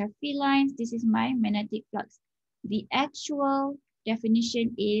 I have field lines, this is my magnetic flux. The actual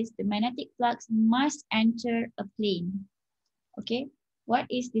definition is the magnetic flux must enter a plane. Okay, what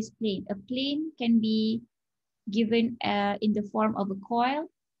is this plane? A plane can be given in the form of a coil,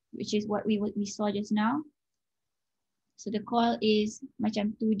 which is what we saw just now. So the coil is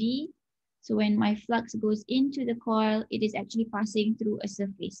macam 2D. So when my flux goes into the coil, it is actually passing through a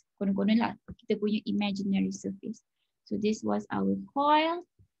surface. Konon-konon lah, kita punya imaginary surface. So this was our coil.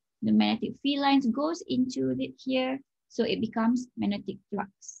 The magnetic field lines goes into it here. So it becomes magnetic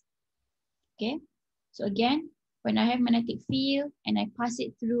flux. Okay. So again, when I have magnetic field and I pass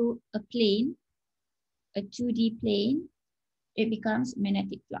it through a plane, a 2D plane, it becomes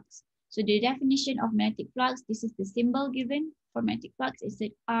magnetic flux. So the definition of magnetic flux, this is the symbol given for magnetic flux. It's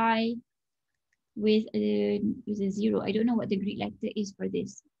an I with a zero. I don't know what the Greek letter is for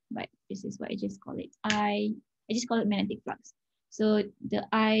this, but this is what I just call it. I just call it magnetic flux. So the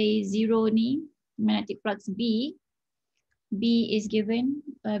I0 ni, magnetic flux B is given,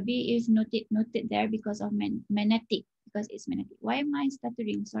 B is noted there because of magnetic, because it's magnetic. Why am I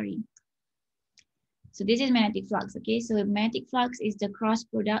stuttering? Sorry. So this is magnetic flux, okay? So magnetic flux is the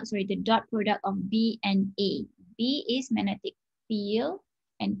the dot product of B and A. B is magnetic field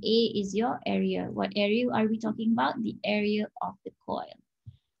and A is your area. What area are we talking about? The area of the coil.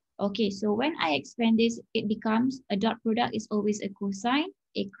 Okay, so when I expand this, it becomes a dot product is always a cosine,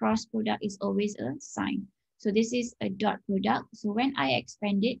 a cross product is always a sine. So this is a dot product. So when I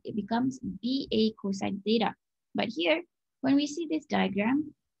expand it, it becomes BA cosine theta. But here, when we see this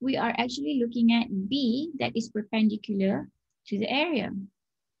diagram, we are actually looking at B that is perpendicular to the area.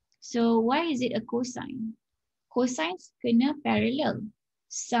 So why is it a cosine? Cosines kena parallel,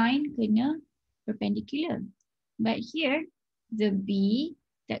 sine kena perpendicular. But here, the B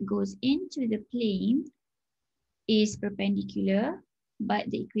that goes into the plane is perpendicular, but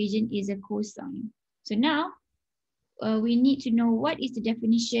the equation is a cosine. So now we need to know what is the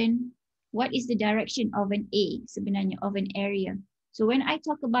definition, what is the direction of an A sebenarnya, of an area. So when I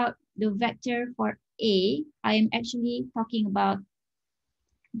talk about the vector for A, I am actually talking about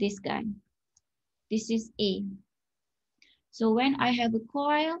this guy. This is A. So when I have a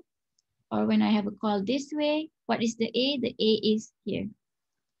coil, or when I have a coil this way, what is the A? The A is here.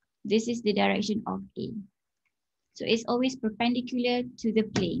 This is the direction of A. So it's always perpendicular to the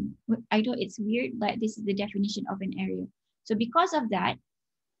plane. I know it's weird, but this is the definition of an area. So because of that,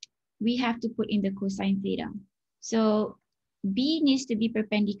 we have to put in the cosine theta. So B needs to be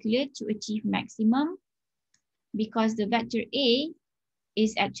perpendicular to achieve maximum because the vector A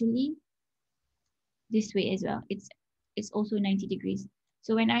is actually this way as well. It's also 90 degrees.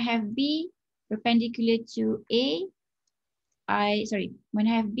 So when I have B perpendicular to A, when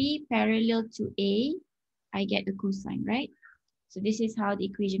I have B parallel to A, I get a cosine, right? So this is how the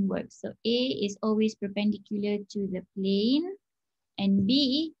equation works. So A is always perpendicular to the plane and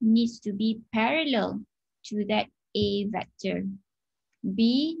B needs to be parallel to that A vector.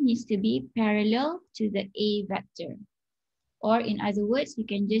 B needs to be parallel to the A vector. Or in other words, you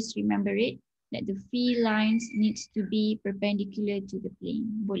can just remember it, that the field lines needs to be perpendicular to the plane.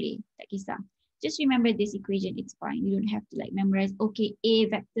 Boleh, tak kisah. Just remember this equation, it's fine. You don't have to like memorize, okay, A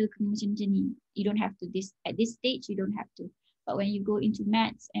vector kena macam ni. You don't have to, at this stage, you don't have to. But when you go into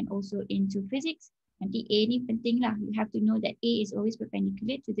maths and also into physics, nanti A ni penting lah. You have to know that A is always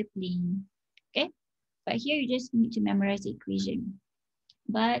perpendicular to the plane. Okay? But here you just need to memorize the equation.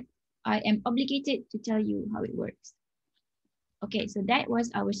 but I am obligated to tell you how it works. Okay, so that was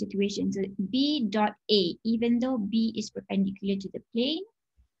our situation. So B dot A, even though B is perpendicular to the plane,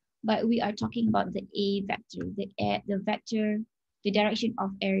 but we are talking about the A vector, the vector, the direction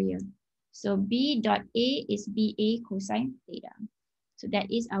of area. So B dot A is BA cosine theta. So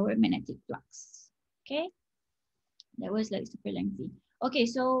that is our magnetic flux. Okay, that was like super lengthy. Okay,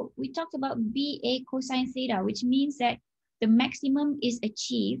 so we talked about BA cosine theta, which means that the maximum is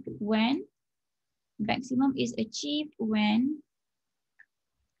achieved when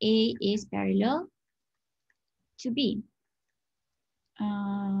A is parallel to B.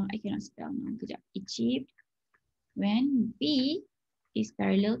 I cannot spell now. Good job. Achieved when B is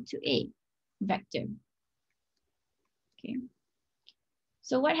parallel to A vector. Okay.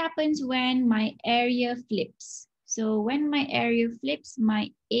 So what happens when my area flips? So when my area flips, my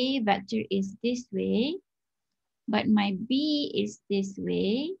A vector is this way, but my B is this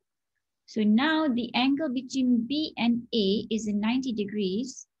way. So now the angle between B and A is 90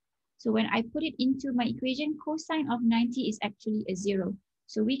 degrees. So when I put it into my equation, cosine of 90 is actually a 0.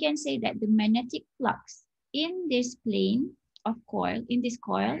 So we can say that the magnetic flux in this plane of coil, in this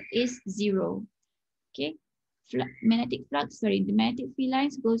coil, is 0. Okay, the magnetic field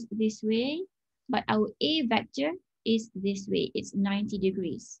lines goes this way, but our A vector is this way. It's 90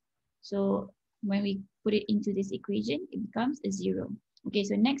 degrees. So when we put it into this equation, it becomes a 0. Okay,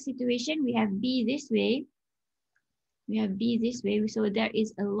 so next situation, we have B this way. So there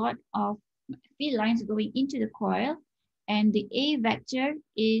is a lot of field lines going into the coil, and the A vector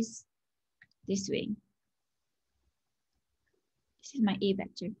is this way. This is my A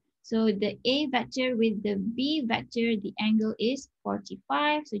vector. So the A vector with the B vector, the angle is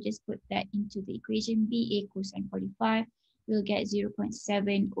 45. So just put that into the equation. BA cosine 45, we'll get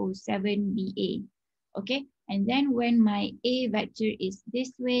 0.707 BA. Okay, and then when my A vector is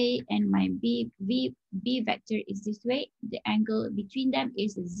this way and my B vector is this way, the angle between them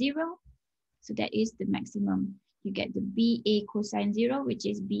is 0. So that is the maximum. You get the BA cosine 0, which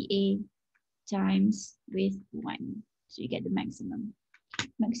is BA times with 1. So you get the maximum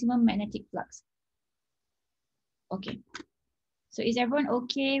magnetic flux. Okay. So is everyone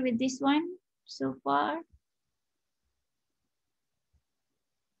okay with this one so far?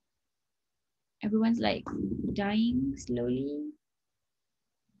 Everyone's like dying slowly.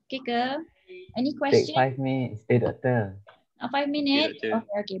 Okay ke? Any question? Take 5 minutes. Doctor. 5 minutes? Okay,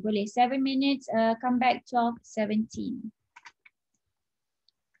 Doctor. Okay, boleh. 7 minutes, come back 12:17.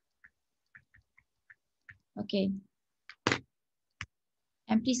 Okay.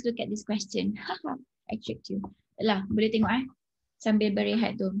 And please look at this question. I tricked you. Lah, boleh tengok sambil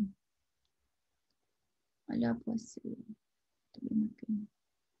berehat tu. Alah, puasa. Tak boleh makan.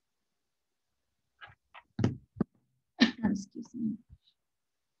 Excuse me.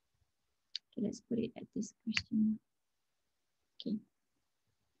 Okay, let's put it at this question. Okay.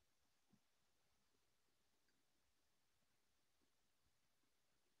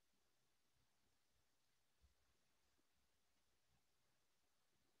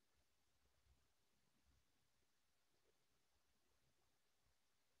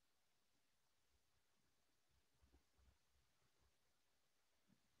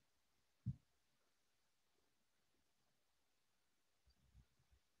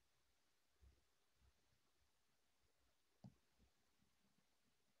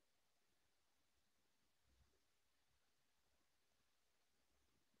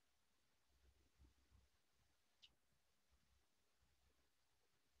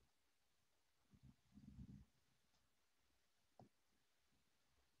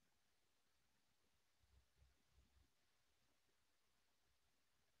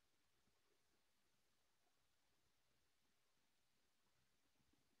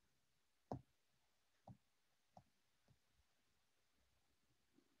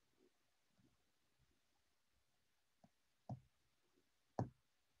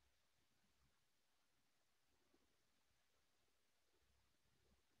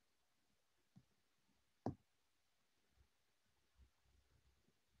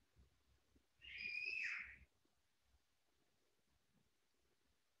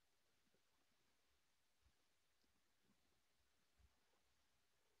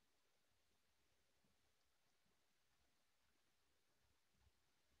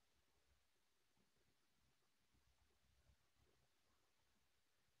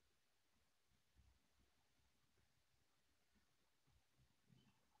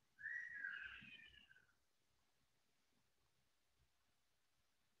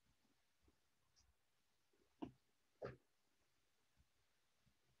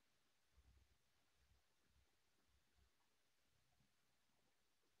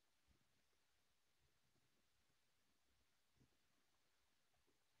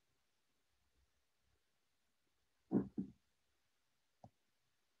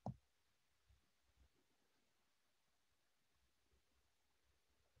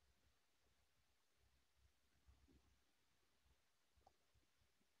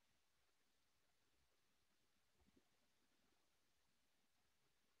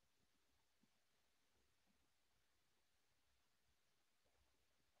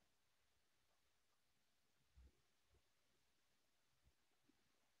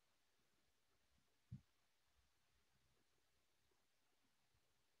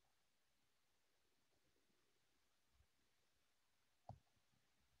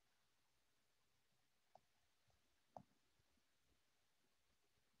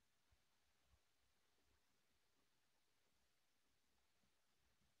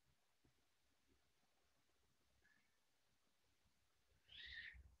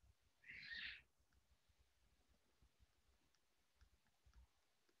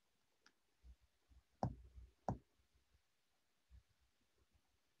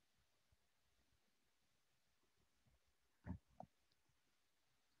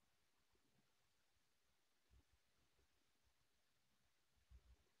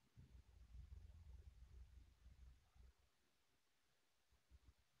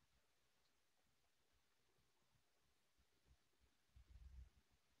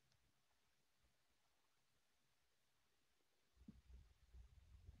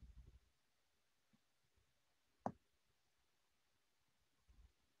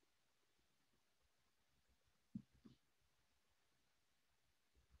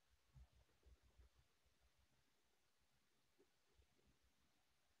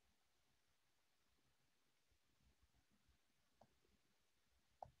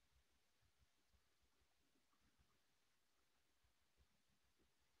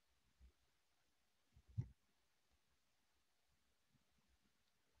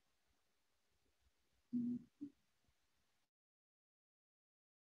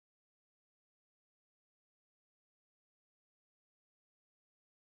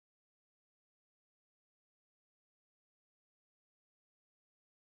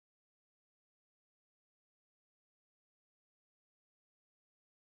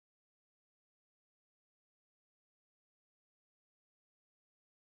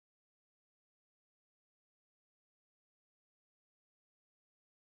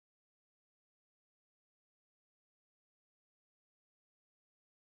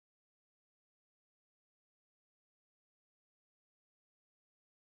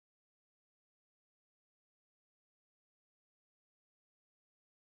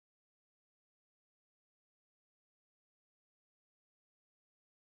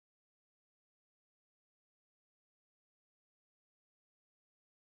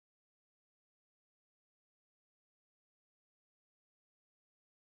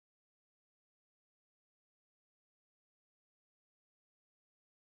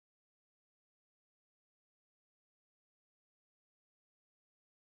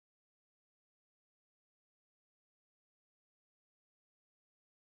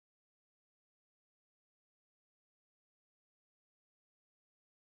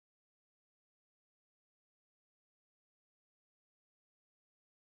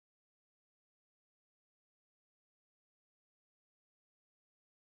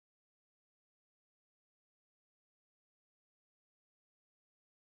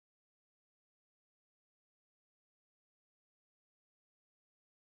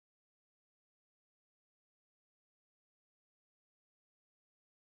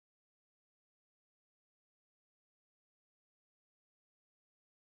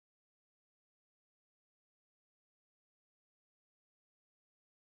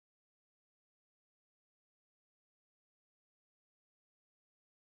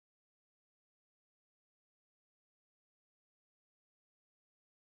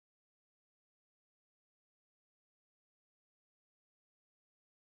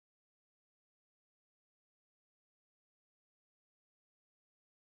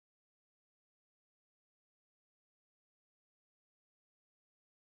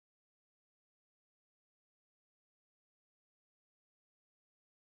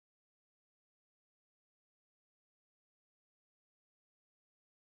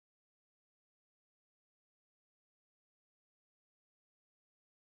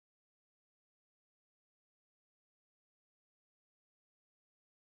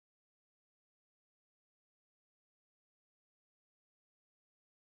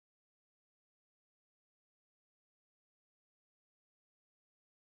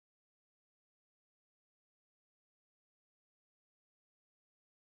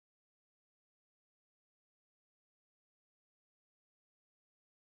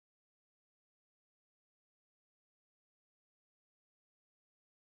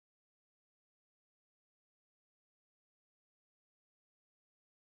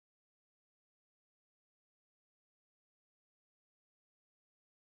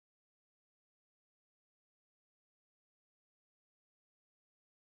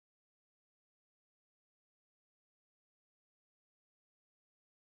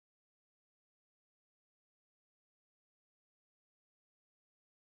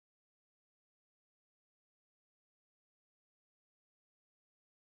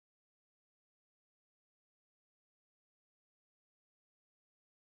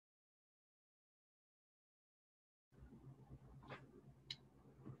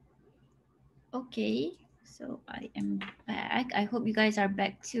 Okay, so I am back. I hope you guys are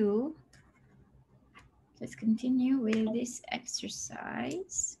back too. Let's continue with this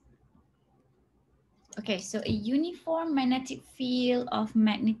exercise. Okay, so a uniform magnetic field of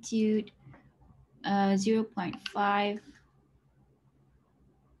magnitude 0.5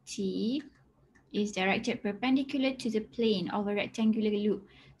 T is directed perpendicular to the plane of a rectangular loop.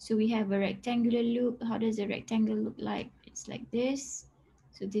 So we have a rectangular loop. How does a rectangle look like? It's like this.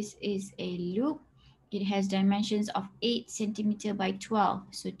 So this is a loop. It has dimensions of 8 centimeter by 12.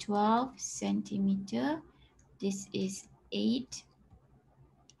 So 12 centimeter. This is 8.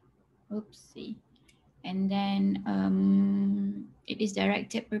 Oopsie. And then it is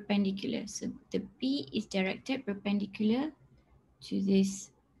directed perpendicular. So the P is directed perpendicular to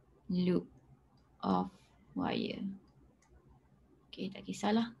this loop of wire. Okay, tak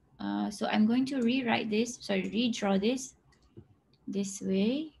kisahlah. So I'm going to redraw this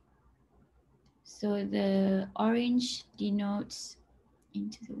way. So the orange denotes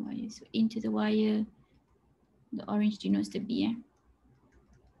into the wire. So into the wire, the orange denotes the B.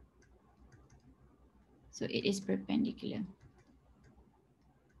 So it is perpendicular.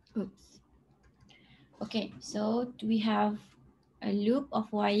 Oops. Okay, so we have a loop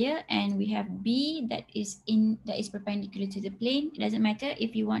of wire and we have B that is perpendicular to the plane. It doesn't matter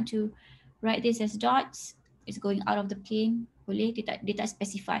if you want to write this as dots, it's going out of the plane, boleh, dia tak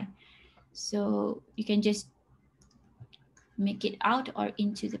specify. So you can just make it out or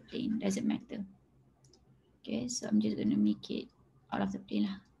into the plane, doesn't matter. Okay, so I'm just gonna make it out of the plane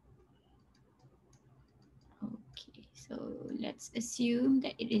lah. Okay, so let's assume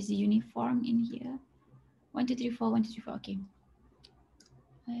that it is uniform in here. 1, 2, 3, 4, 1, 2, 3, 4, okay.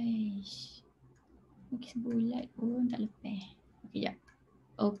 Aish. Okay, bulat pun tak lepas. Okay, yeah.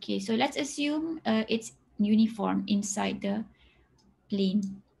 Okay, so let's assume it's uniform inside the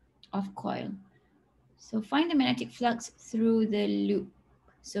plane of coil. So find the magnetic flux through the loop.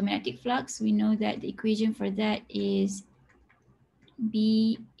 So magnetic flux, we know that the equation for that is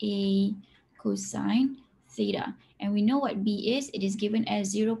BA cosine theta. And we know what B is. It is given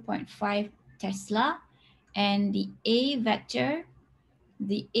as 0.5 Tesla. And the A vector,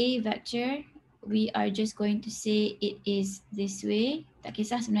 we are just going to say it is this way. Tak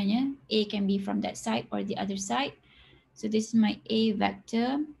kisah sebenarnya. A can be from that side or the other side. So this is my A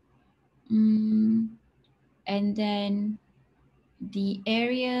vector. And then the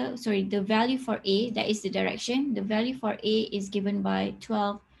value for A, that is the direction. The value for A is given by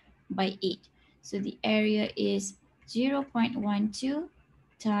 12 by 8. So the area is 0.12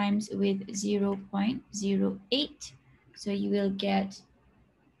 times with 0.08. So you will get,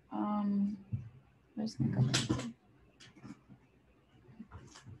 where's my calculator?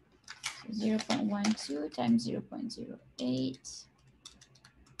 So 0.12 times 0.08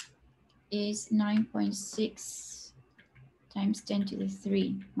 is 9.6 times 10 to the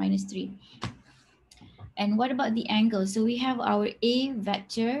 3 minus 3. And what about the angle? So we have our A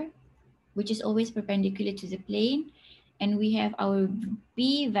vector, which is always perpendicular to the plane. And we have our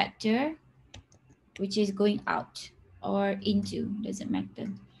B vector, which is going out or into, doesn't matter.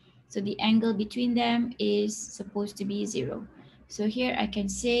 So the angle between them is supposed to be 0. So here I can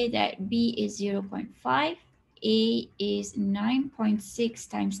say that B is 0.5, A is 9.6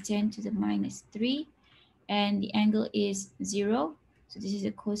 times 10 to the minus 3, and the angle is 0. So this is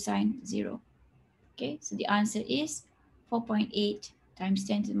a cosine 0. Okay, so the answer is 4.8 times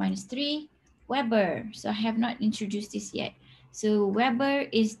 10 to the minus 3 Weber. So I have not introduced this yet. So Weber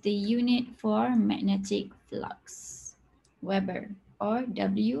is the unit for magnetic flux. Weber, or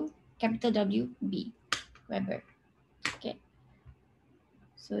W, capital W, B, Weber. Okay.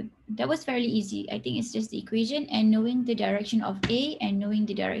 So that was fairly easy. I think it's just the equation and knowing the direction of A and knowing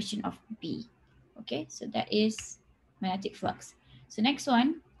the direction of B. Okay, so that is magnetic flux. So next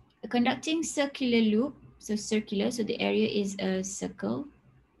one, a conducting circular loop. So circular, so the area is a circle,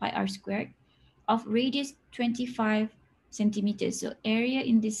 pi r squared, of radius 25 centimeters. So area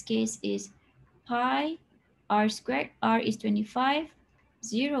in this case is pi r squared. R is 25,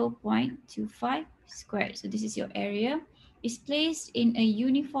 0.25 squared. So this is your area. Is placed in a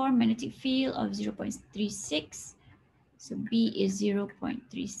uniform magnetic field of 0.36. So B is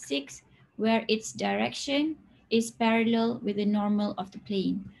 0.36, where its direction is parallel with the normal of the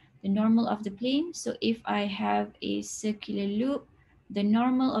plane. The normal of the plane, so if I have a circular loop, the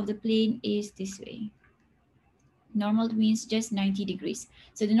normal of the plane is this way. Normal means just 90 degrees.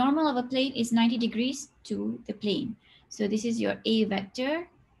 So the normal of a plane is 90 degrees to the plane. So this is your A vector.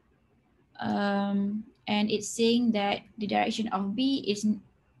 And it's saying that the direction of B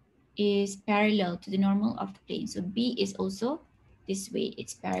is parallel to the normal of the plane. So B is also this way,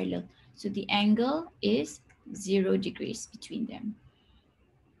 it's parallel. So the angle is 0 degrees between them.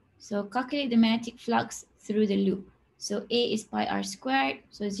 So calculate the magnetic flux through the loop. So A is pi r squared,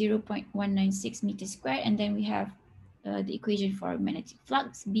 so 0.196 meters squared. And then we have the equation for magnetic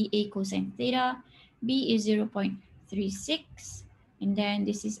flux, BA cosine theta. B is 0.36. And then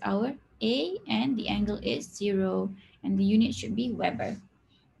this is our A, and the angle is 0. And the unit should be Weber,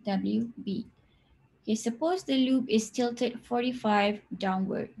 WB. Okay, suppose the loop is tilted 45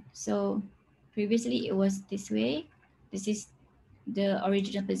 downward. So previously it was this way. This is the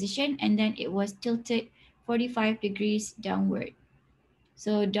original position, and then it was tilted 45 degrees downward.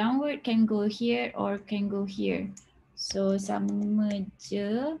 So downward can go here or can go here. So sama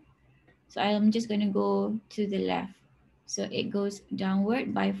je. So I'm just going to go to the left. So it goes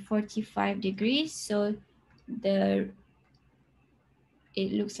downward by 45 degrees. So it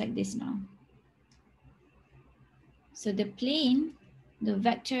looks like this now. So the plane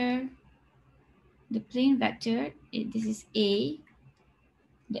vector, this is A,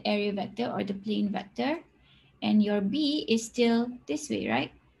 the area vector or the plane vector, and your B is still this way,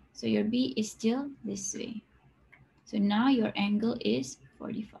 right? So your B is still this way. So now your angle is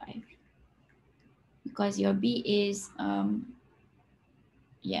 45. because your B is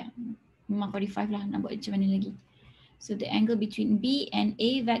memang 45 lah, nak buat macam mana lagi. So the angle between B and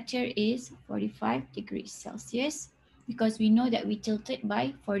A vector is 45 degrees Celsius because we know that we tilted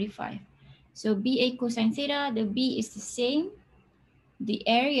by 45. So BA cosine theta, the B is the same, the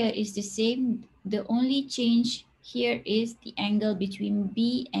area is the same. The only change here is the angle between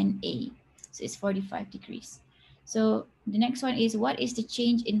B and A. So it's 45 degrees. So the next one is, what is the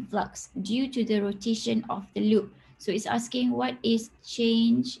change in flux due to the rotation of the loop? So it's asking what is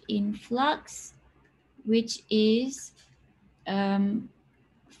change in flux, which is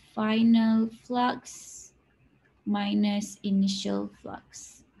final flux minus initial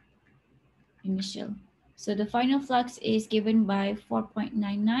flux. So the final flux is given by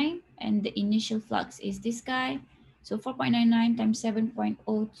 4.99 and the initial flux is this guy. So 4.99 times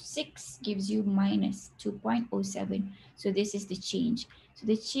 7.06 gives you minus 2.07. So this is the change. So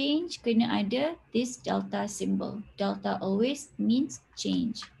the change kena ada this delta symbol. Delta always means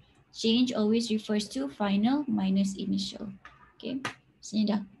change. Change always refers to final minus initial. Okay. Sini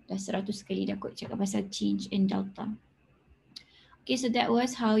dah 100 kali dah kot cakap pasal change and delta. Okay, so that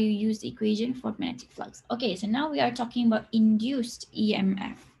was how you use the equation for magnetic flux. Okay, so now we are talking about induced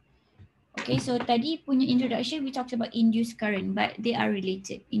EMF. Okay, so tadi punya introduction, we talked about induced current, but they are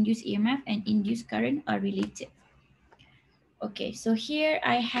related. Induced EMF and induced current are related. Okay, so here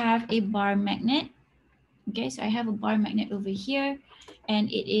I have a bar magnet. Okay, so I have a bar magnet over here, and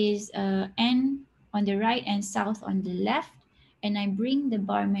it is N on the right and south on the left, and I bring the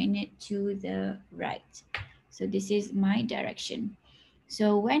bar magnet to the right. So this is my direction.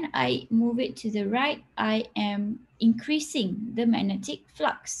 So when I move it to the right, I am increasing the magnetic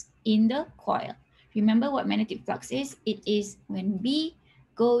flux in the coil. Remember what magnetic flux is? It is when B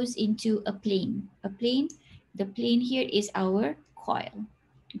goes into a plane. The plane here is our coil.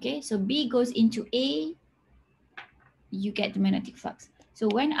 Okay, so B goes into A, you get the magnetic flux. So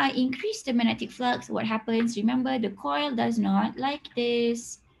when I increase the magnetic flux, what happens? Remember, the coil does not like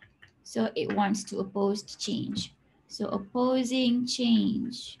this. So it wants to oppose change. So opposing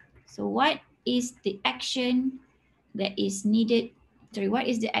change. So what is the action that is needed? Sorry, what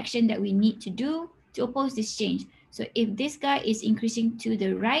is the action that we need to do to oppose this change? So if this guy is increasing to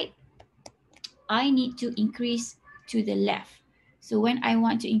the right, I need to increase to the left. So when I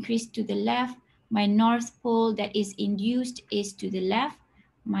want to increase to the left, my north pole that is induced is to the left,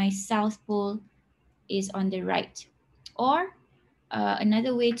 my south pole is on the right. Or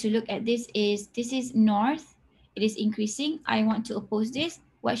another way to look at this is north, it is increasing, I want to oppose this.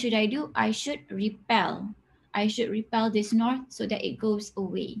 What should I do? I should repel. I should repel this north so that it goes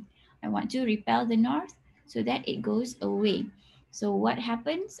away. I want to repel the north so that it goes away. So what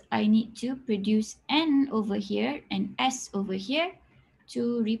happens? I need to produce N over here and S over here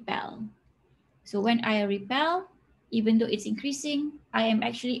to repel. So when I repel, even though it's increasing, I am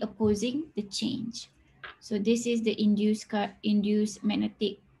actually opposing the change. So this is the induced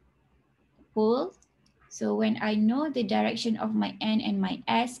magnetic pole. So when I know the direction of my N and my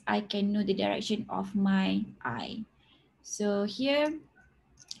S, I can know the direction of my I. So here,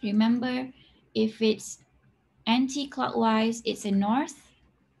 remember, if it's anti-clockwise, it's a north.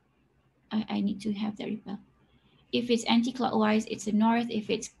 I need to have that repel. If it's anti-clockwise, it's a north. If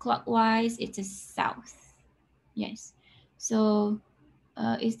it's clockwise, it's a south. Yes. So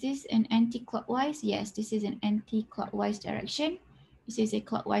is this an anti-clockwise? Yes, this is an anti-clockwise direction. This is a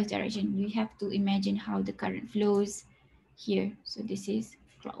clockwise direction. You have to imagine how the current flows here. So this is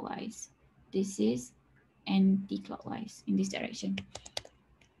clockwise. This is anti-clockwise in this direction.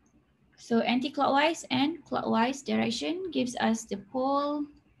 So anti-clockwise and clockwise direction gives us the pole,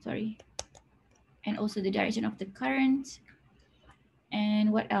 and also the direction of the current.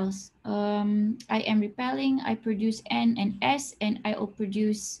 And what else? I am repelling, I produce N and S, and I will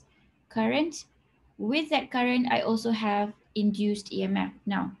produce current. With that current, I also have induced EMF.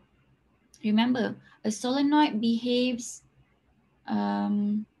 Now, remember, a solenoid behaves,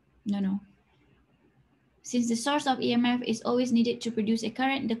 Since the source of EMF is always needed to produce a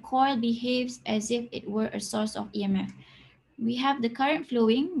current, the coil behaves as if it were a source of EMF. We have the current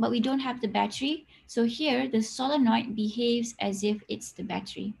flowing, but we don't have the battery. So here, the solenoid behaves as if it's the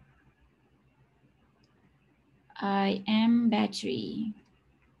battery. I am battery.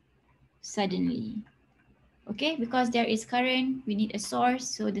 Suddenly. Okay, because there is current, we need a source,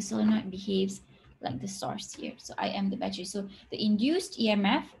 so the solenoid behaves like the source here. So I am the battery. So the induced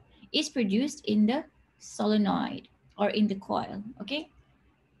EMF is produced in the solenoid or in the coil, okay?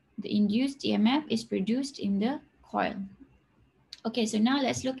 The induced EMF is produced in the coil. Okay, so now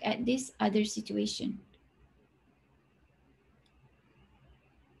let's look at this other situation.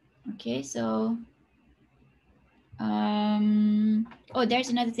 Okay, so Oh, there's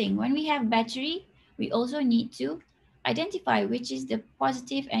another thing. When we have battery, we also need to identify which is the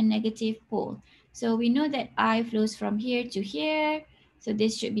positive and negative pole. So we know that I flows from here to here. So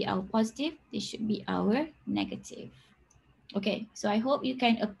this should be our positive. This should be our negative. Okay, so I hope you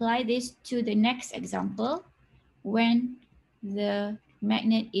can apply this to the next example when the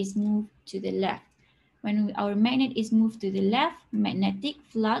magnet is moved to the left. When our magnet is moved to the left, magnetic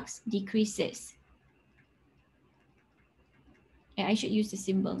flux decreases. I should use the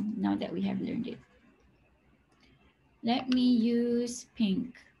symbol now that we have learned it. Let me use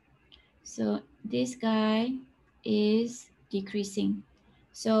pink. So this guy is decreasing.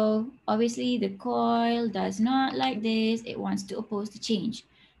 So obviously the coil does not like this. It wants to oppose the change.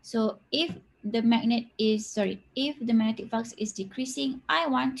 So if the magnetic flux is decreasing, I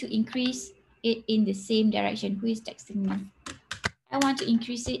want to increase it in the same direction. Who is texting me? I want to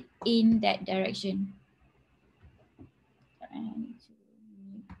increase it in that direction. I need to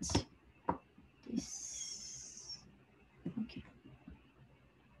mute this. Okay.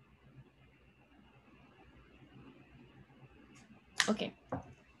 Okay.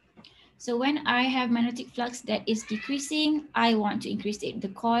 So when I have magnetic flux that is decreasing, I want to increase it. The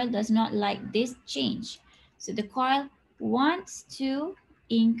coil does not like this change. So the coil wants to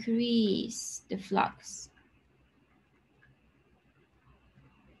increase the flux.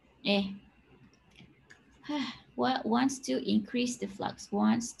 What wants to increase the flux?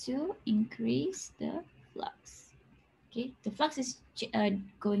 Wants to increase the flux. Okay, the flux is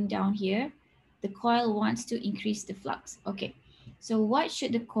going down here. The coil wants to increase the flux. Okay, so what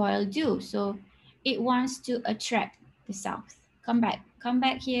should the coil do? So it wants to attract the south. Come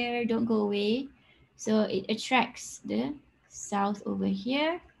back here, don't go away. So it attracts the south over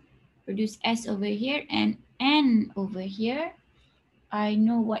here, produce S over here and N over here. I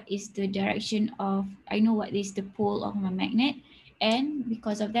know what is the direction of, I know what is the pole of my magnet, and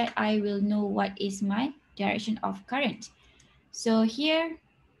because of that, I will know what is my direction of current. So here,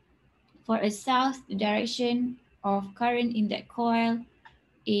 for a south, the direction of current in that coil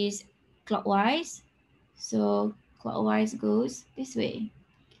is clockwise. So clockwise goes this way.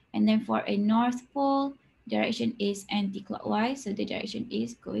 And then for a north pole, direction is anti-clockwise. So the direction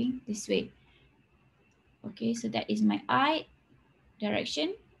is going this way. Okay, so that is my I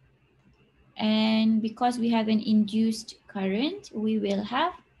direction. And because we have an induced current, we will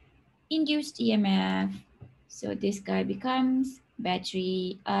have induced EMF. So this guy becomes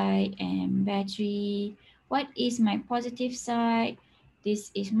battery. I am battery. What is my positive side?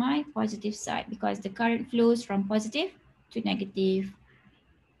 This is my positive side because the current flows from positive to negative.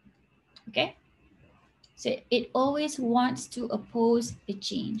 Okay. So it always wants to oppose the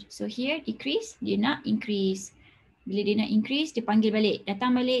change. So here decrease, dia nak increase. Bila dia nak increase, dia panggil balik.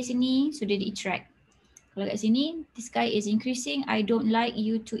 Datang balik sini, so dia di-attract. Kalau kat sini, this guy is increasing. I don't like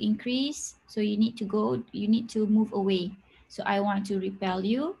you to increase. So you need to go, you need to move away. So I want to repel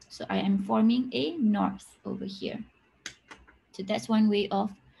you. So I am forming a north over here. So that's one way of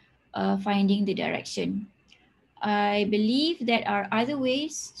finding the direction. I believe there are other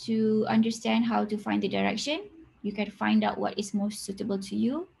ways to understand how to find the direction. You can find out what is most suitable to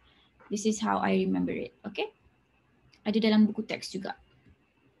you. This is how I remember it, okay? Ada dalam buku teks juga.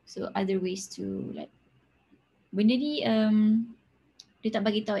 So other ways to like, benda ni dia tak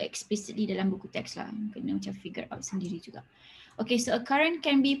bagi tahu explicitly dalam buku teks lah. Kena macam figure out sendiri juga. Okay, so a current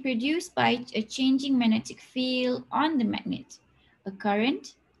can be produced by a changing magnetic field on the magnet. A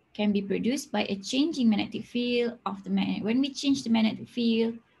current can be produced by a changing magnetic field of the magnet. When we change the magnetic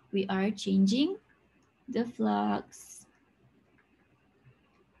field, we are changing the flux.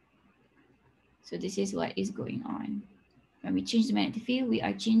 So this is what is going on. When we change the magnetic field, we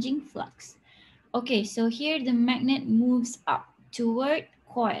are changing flux. Okay, so here the magnet moves up toward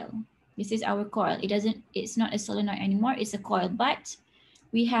coil. This is our coil. It's not a solenoid anymore, it's a coil, but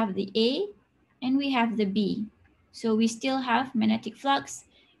we have the A and we have the B. So we still have magnetic flux.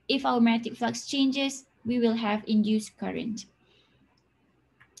 If our magnetic flux changes, we will have induced current.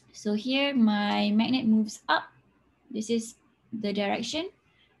 So here my magnet moves up. This is the direction.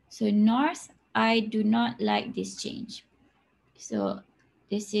 So north, I do not like this change. So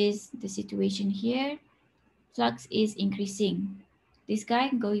this is the situation here. Flux is increasing. This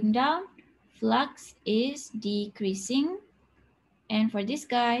guy going down, flux is decreasing. And for this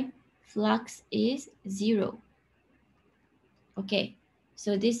guy, flux is 0. Okay,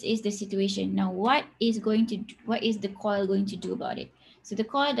 so this is the situation. Now what is the coil going to do about it? So the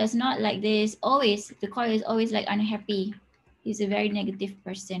coil does not like this. The coil is always like unhappy. He's a very negative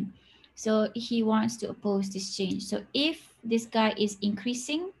person. So he wants to oppose this change. So if this guy is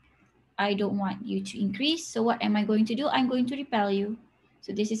increasing, I don't want you to increase. So what am I going to do? I'm going to repel you. So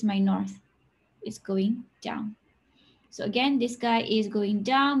this is my north. It's going down. So again, this guy is going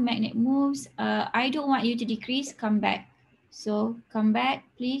down, magnet moves. I don't want you to decrease, come back. So come back,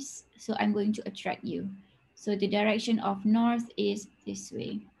 please. So I'm going to attract you. So the direction of north is this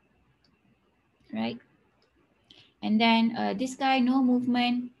way, right? And then this guy, no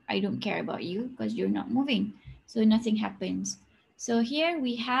movement. I don't care about you because you're not moving. So nothing happens. So here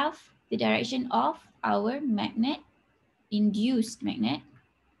we have the direction of our magnet, induced magnet.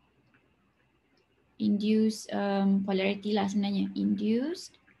 Induced polarity lah sebenarnya.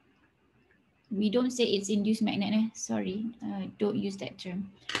 Induced. We don't say it's induced magnet. Sorry, don't use that term.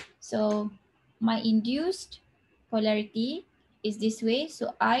 So my induced polarity is this way.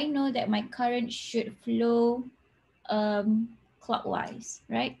 So I know that my current should flow clockwise,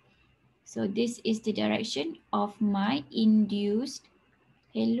 right? So this is the direction of my induced.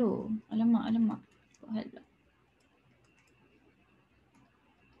 Hello, alamak, alamak. Hello.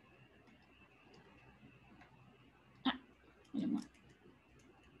 Ah, alamak.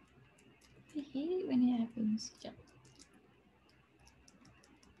 I hate it when it happens. Sekejap.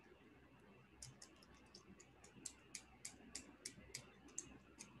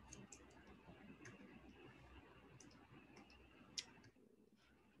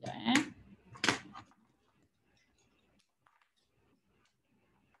 Sekejap, eh. Ah.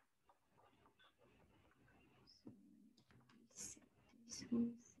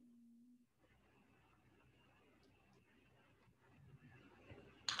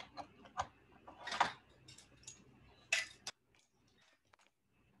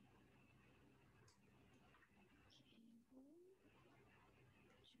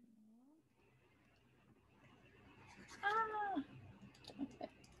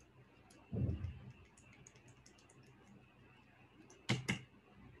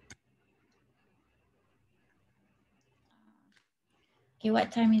 Okay,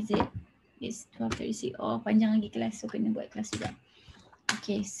 what time is it? It's 12:36. Oh, panjang lagi kelas, so kena buat kelas juga.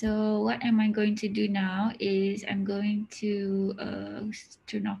 Okay, so what am I going to do now is I'm going to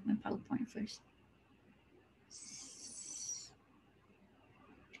turn off my PowerPoint first.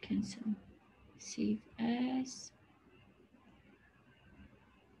 Cancel. Save as.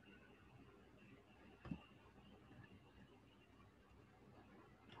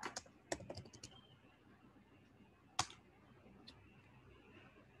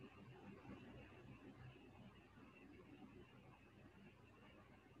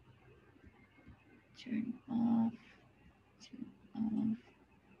 Turn off. Turn off.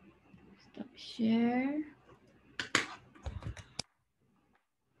 Stop share.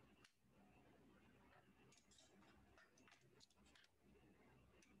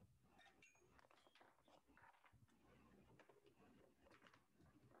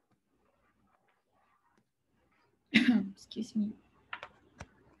 Excuse me.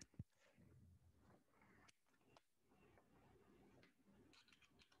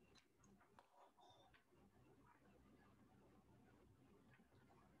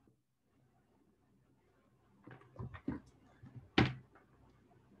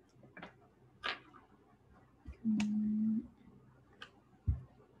 Mm.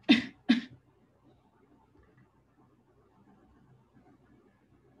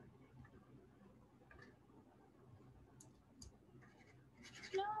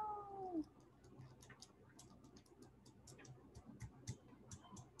 No.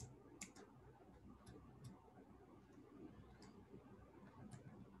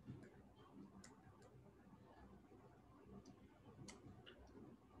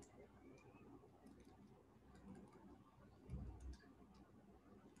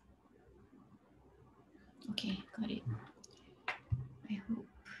 Okay, got it. I hope.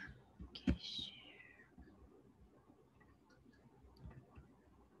 Okay, share.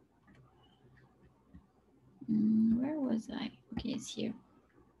 Where was I? Okay, it's here.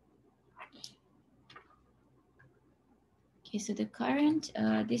 Okay, so the current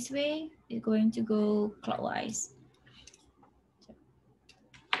this way is going to go clockwise. Okay, so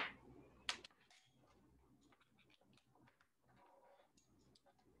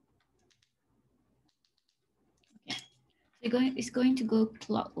it's going to go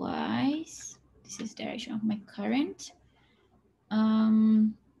clockwise. This is direction of my current.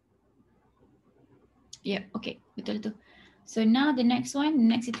 Yeah, okay, betul betul. So now the next one, the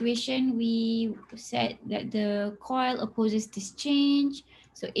next situation, we said that the coil opposes this change.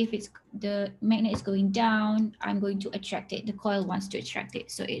 So if it's the magnet is going down, I'm going to attract it. The coil wants to attract it.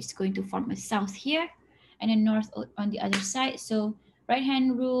 So it's going to form a south here and a north on the other side. So right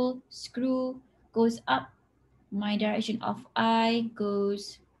hand rule, screw goes up. My direction of I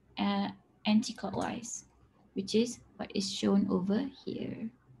goes anti-clockwise, which is what is shown over here.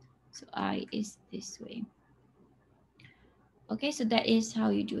 So I is this way. Okay, so that is how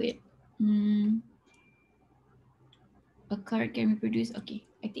you do it. A card can reproduce. Okay,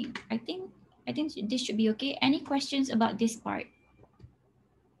 I think this should be okay. Any questions about this part?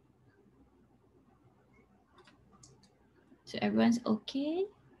 So everyone's okay.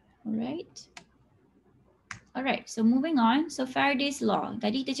 All right. All right, so moving on. So Faraday's law.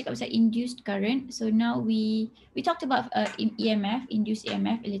 Tadi kita cakap pasal induced current. So now we talked about EMF, induced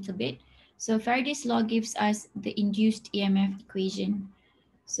EMF a little bit. So Faraday's law gives us the induced EMF equation.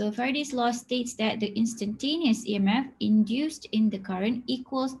 So Faraday's law states that the instantaneous EMF induced in the current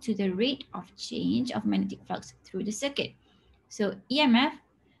equals to the rate of change of magnetic flux through the circuit. So EMF,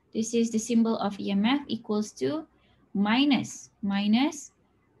 this is the symbol of EMF, equals to minus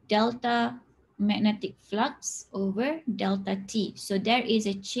delta magnetic flux over delta T. So there is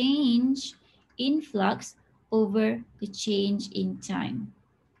a change in flux over the change in time.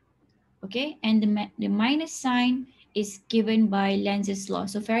 Okay, and the minus sign is given by Lenz's law.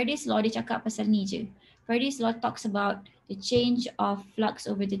 So Faraday's law dia cakap pasal ni je. Faraday's law talks about the change of flux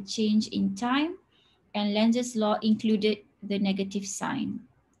over the change in time, and Lenz's law included the negative sign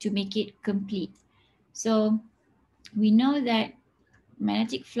to make it complete. So we know that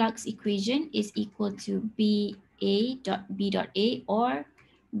magnetic flux equation is equal to BA dot B dot A or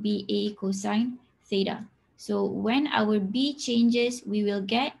BA cosine theta. So when our B changes, we will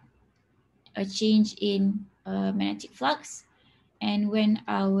get a change in magnetic flux. And when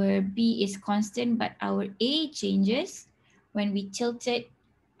our B is constant but our A changes, when we tilted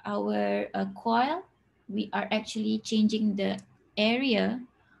our coil, we are actually changing the area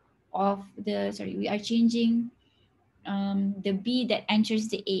of the, we are changing the B that enters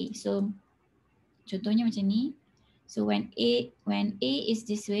the A. So contohnya macam ni. So when A is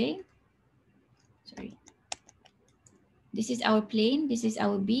this way, this is our plane, this is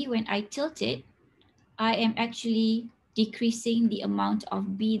our B. When I tilt it, I am actually decreasing the amount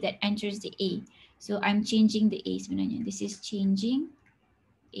of B that enters the A. So I'm changing the A sebenarnya. This is changing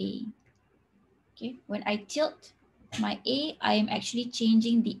A. Okay, when I tilt my A, I am actually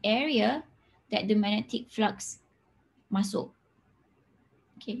changing the area that the magnetic flux masuk.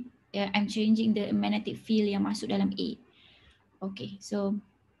 Okay, I'm changing the magnetic field yang masuk dalam A. Okay, so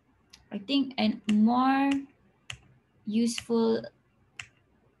I think a more useful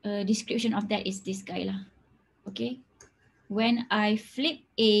description of that is this guy lah. Okay, when I flip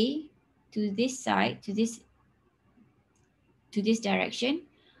A to this side, to this direction,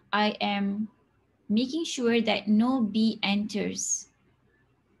 I am making sure that no B enters.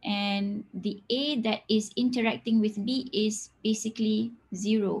 And the A that is interacting with B is basically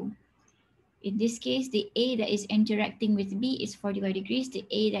 0. In this case, the A that is interacting with B is 45 degrees. The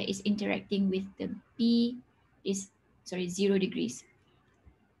A that is interacting with the B is, 0 degrees.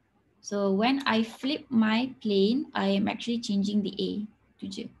 So when I flip my plane, I am actually changing the A to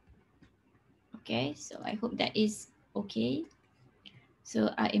J. Okay, so I hope that is okay.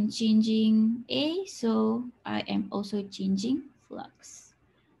 So I am changing A, so I am also changing flux.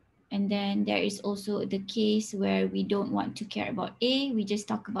 And then there is also the case where we don't want to care about A, we just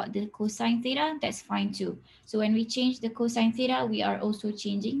talk about the cosine theta, that's fine too. So when we change the cosine theta, we are also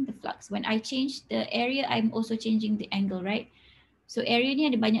changing the flux. When I change the area, I'm also changing the angle, right? So area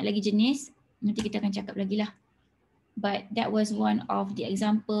ni ada banyak lagi jenis, nanti kita akan cakap lagi lah. But that was one of the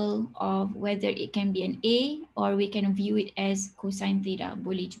example of whether it can be an A or we can view it as cosine theta,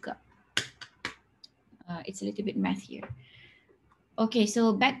 boleh juga. It's a little bit math here. Okay,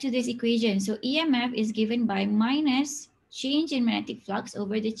 so back to this equation. So EMF is given by minus change in magnetic flux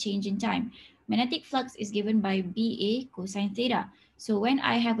over the change in time. Magnetic flux is given by BA cosine theta. So when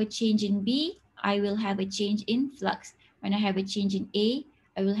I have a change in B, I will have a change in flux. When I have a change in A,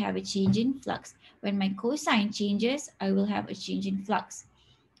 I will have a change in flux. When my cosine changes, I will have a change in flux.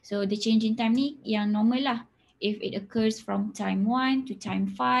 So the change in time ni yang normal lah. If it occurs from time 1 to time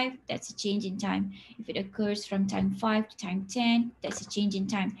 5, that's a change in time. If it occurs from time 5 to time 10, that's a change in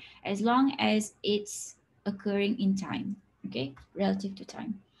time. As long as it's occurring in time, okay, relative to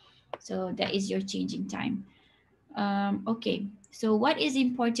time. So that is your change in time. Okay, so what is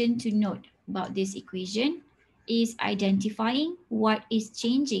important to note about this equation is identifying what is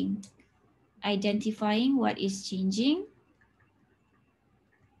changing. Identifying what is changing,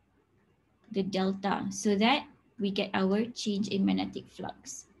 the delta, so that we get our change in magnetic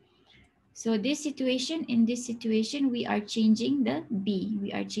flux. So in this situation, we are changing the B.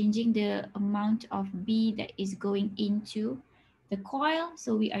 We are changing the amount of B that is going into the coil.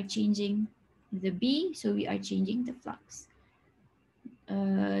 So we are changing the B, so we are changing the flux.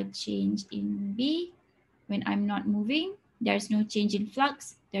 change in B. When I'm not moving, there's no change in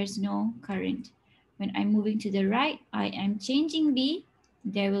flux, there's no current. When I'm moving to the right, I am changing B,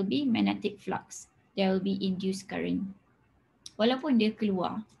 there will be magnetic flux. There will be induced current. Walaupun dia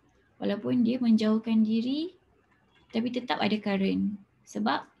keluar, walaupun dia menjauhkan diri, tapi tetap ada current.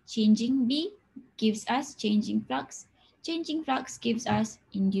 Sebab changing B gives us changing flux. Changing flux gives us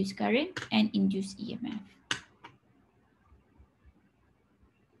induced current and induced EMF.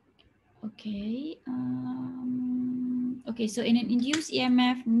 Okay. Okay, so in an induced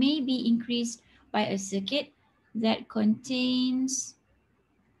EMF may be increased by a circuit that contains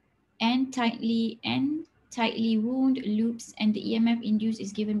n tightly wound loops, and the EMF induced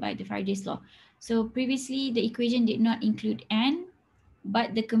is given by the Faraday's law. So previously the equation did not include n,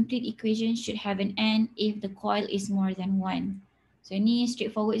 but the complete equation should have an n if the coil is more than 1. So ni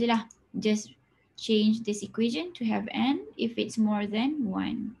straightforward je lah. Just change this equation to have n if it's more than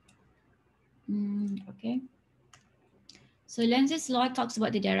 1. Okay. So Lenz's law talks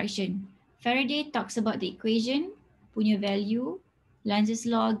about the direction. Faraday talks about the equation, punya value. Lenz's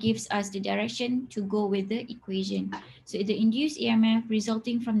law gives us the direction to go with the equation. So the induced EMF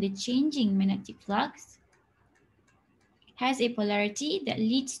resulting from the changing magnetic flux has a polarity that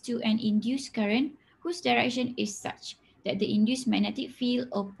leads to an induced current whose direction is such that the induced magnetic field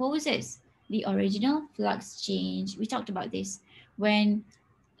opposes the original flux change. We talked about this. When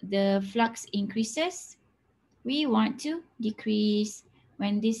the flux increases, we want to decrease.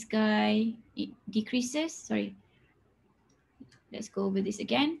 When this guy decreases, let's go over this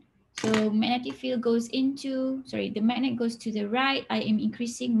again. So magnetic field goes into, the magnet goes to the right. I am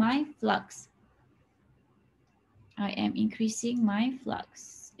increasing my flux. Okay,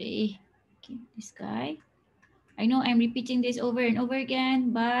 this guy. I know I'm repeating this over and over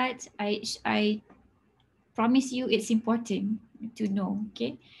again, but I promise you it's important to know,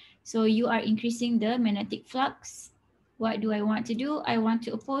 okay? So you are increasing the magnetic flux. What do I want to do? I want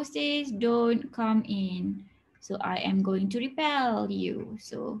to oppose this. Don't come in. So I am going to repel you.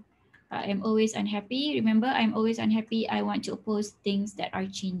 So I am always unhappy. Remember, I'm always unhappy. I want to oppose things that are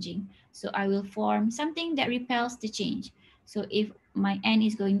changing. So I will form something that repels the change. So if my N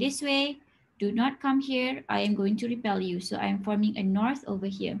is going this way, do not come here. I am going to repel you. So I'm forming a north over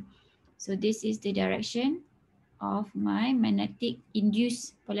here. So this is the direction of my magnetic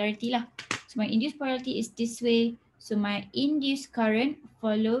induced polarity lah. So my induced polarity is this way. So my induced current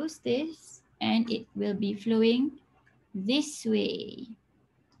follows this and it will be flowing this way.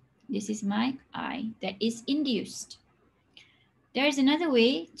 This is my I that is induced. There is another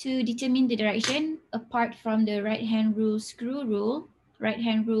way to determine the direction apart from the right hand rule screw rule. Right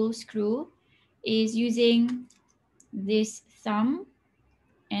hand rule screw is using this thumb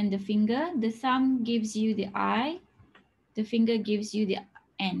and the finger. The thumb gives you the I, the finger gives you the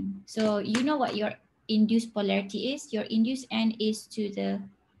N. So you know what your induced polarity is. Your induced N is to the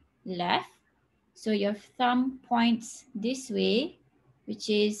left. So your thumb points this way, which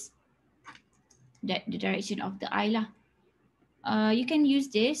is the direction of the I lah. You can use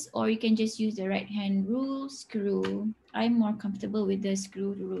this or you can just use the right hand rule screw. I'm more comfortable with the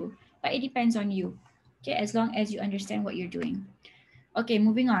screw rule, but it depends on you. Okay, as long as you understand what you're doing. Okay,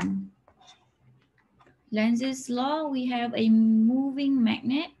 moving on. Lenz's law, we have a moving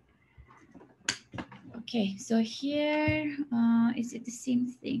magnet. Okay, so here, is it the same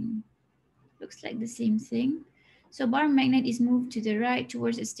thing? Looks like the same thing. So bar magnet is moved to the right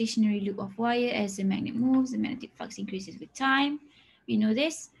towards a stationary loop of wire. As the magnet moves, the magnetic flux increases with time. We know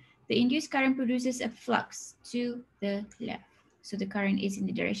this. The induced current produces a flux to the left. So the current is in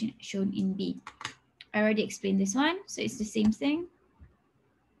the direction shown in B. I already explained this one, so it's the same thing.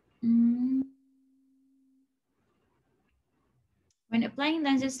 When applying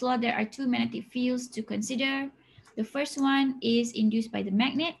Lenz's law, there are two magnetic fields to consider. The first one is induced by the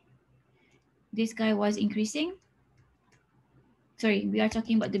magnet. This guy was increasing. Sorry, we are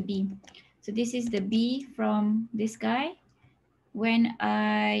talking about the B. So this is the B from this guy. When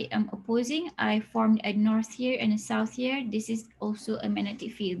I am opposing, I formed a north here and a south here. This is also a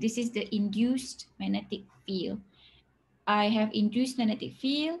magnetic field. This is the induced magnetic field. I have induced magnetic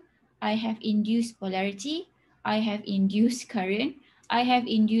field. I have induced polarity. I have induced current. I have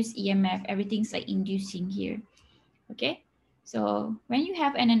induced EMF. Everything's like inducing here. Okay. So when you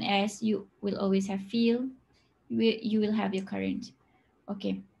have N and S, you will always have field. You will have your current.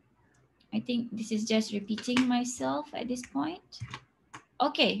 Okay. I think this is just repeating myself at this point.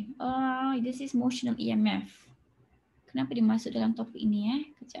 Okay. This is motional EMF. Kenapa dia masuk dalam topik ini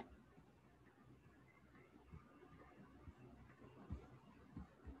Kejap.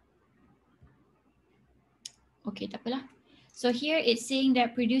 Okay, tak apalah. So here it's saying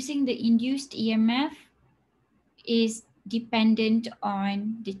that producing the induced EMF is dependent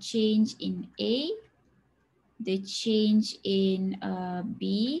on the change in A, the change in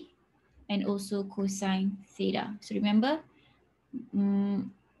B, and also cosine theta. So remember,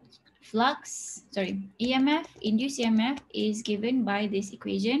 EMF, induced EMF is given by this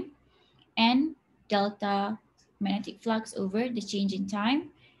equation, N delta magnetic flux over the change in time.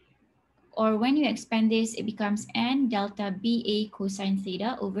 Or when you expand this, it becomes N delta BA cosine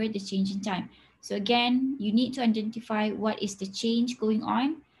theta over the change in time. So again, you need to identify what is the change going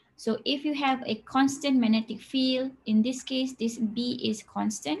on. So if you have a constant magnetic field, in this case, this B is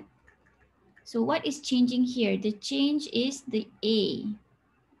constant. So what is changing here? The change is the A.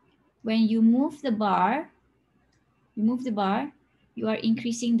 When you move the bar, you are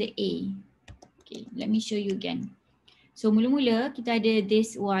increasing the A. Okay, let me show you again. So mula-mula kita ada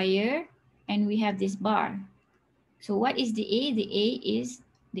this wire and we have this bar. So what is the A? The A is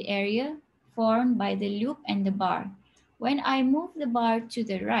the area formed by the loop and the bar. When I move the bar to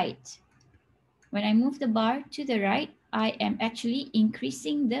the right, I am actually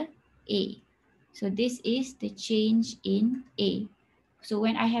increasing the A. So this is the change in A. So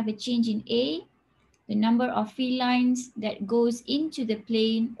when I have a change in A, the number of field lines that goes into the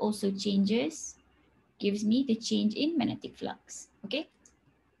plane also changes, gives me the change in magnetic flux. Okay.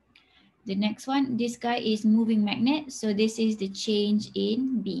 The next one, this guy is moving magnet. So this is the change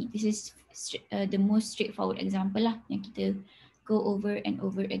in B. This is the most straightforward example lah yang kita go over and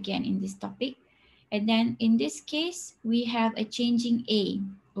over again in this topic. And then in this case, we have a changing A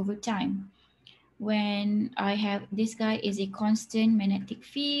over time. When I have, this guy is a constant magnetic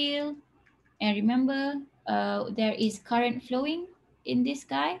field. And remember, there is current flowing in this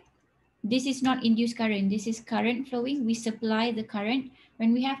guy. This is not induced current. This is current flowing. We supply the current.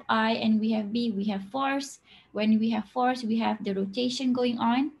 When we have I and we have B, we have force. When we have force, we have the rotation going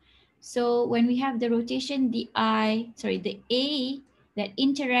on. So when we have the rotation, the A that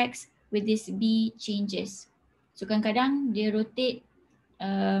interacts with this B changes. So kadang-kadang dia rotate,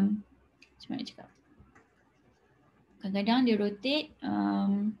 macam mana cakap? Kadang-kadang dia rotate, how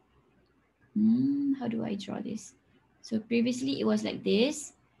do I draw this? So previously it was like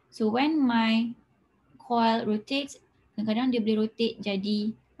this. So when my coil rotates, kadang-kadang dia boleh rotate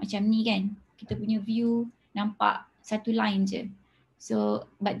jadi macam ni kan. Kita punya view nampak satu line je. So,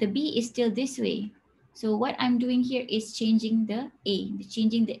 but the B is still this way. So what I'm doing here is changing the A,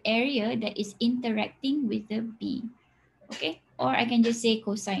 changing the area that is interacting with the B. Okay, or I can just say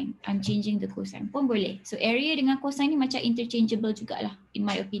cosine. I'm changing the cosine pun boleh. So area dengan cosine ni macam interchangeable jugalah in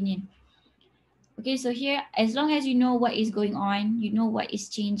my opinion. Okay, so here, as long as you know what is going on, you know what is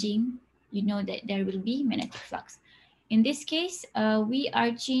changing, you know that there will be magnetic flux. In this case, we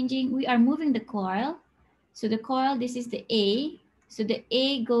are moving the coil. So the coil, this is the A. So the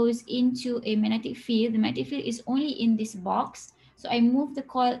A goes into a magnetic field. The magnetic field is only in this box. So I move the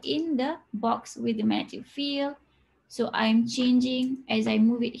coil in the box with the magnetic field. So I'm changing, as I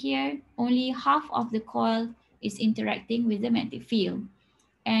move it here, only half of the coil is interacting with the magnetic field.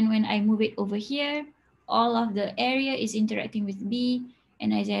 And when I move it over here, all of the area is interacting with B.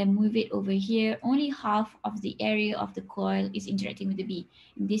 And as I move it over here, only half of the area of the coil is interacting with the B.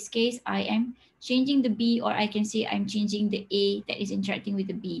 In this case, I am changing the B, or I can say I'm changing the A that is interacting with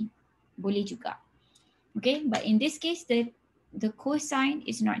the B. Boleh juga. Okay, but in this case, the cosine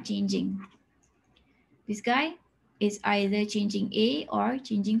is not changing. This guy is either changing A or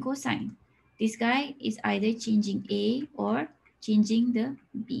changing cosine. This guy is either changing A or changing the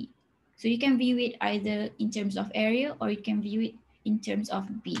B. So you can view it either in terms of area or you can view it in terms of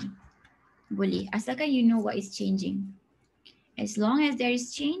B. Boleh, asalkan you know what is changing. As long as there is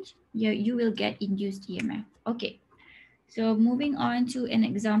change, you will get induced EMF. Okay, so moving on to an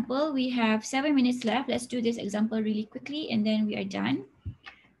example. We have 7 minutes left. Let's do this example really quickly and then we are done.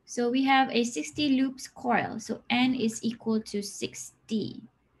 So we have a 60 loops coil. So N is equal to 60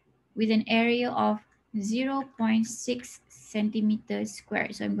 with an area of 0.6 centimeters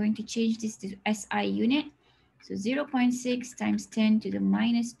squared. So I'm going to change this to SI unit. So 0.6 times 10 to the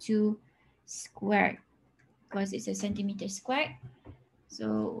minus 2 squared, because it's a centimeter squared.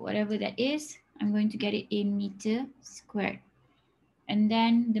 So whatever that is, I'm going to get it in meter squared. And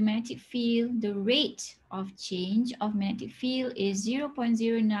then the magnetic field, the rate of change of magnetic field is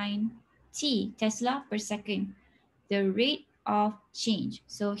 0.09 Tesla per second. The rate of change.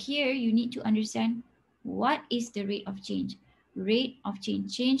 So here you need to understand what is the rate of change. Rate of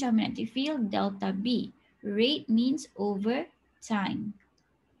change. Change of magnetic field, delta B. Rate means over time.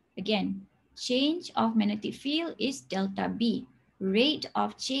 Again, change of magnetic field is delta B. Rate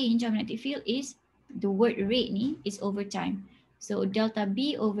of change of magnetic field is, the word rate ni is over time. So delta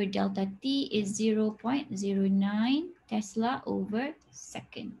B over delta T is 0.09 Tesla over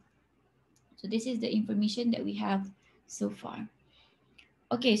second. So this is the information that we have so far.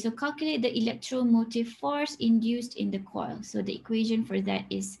 Okay, so calculate the electromotive force induced in the coil. So the equation for that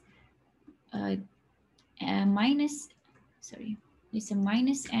is it's a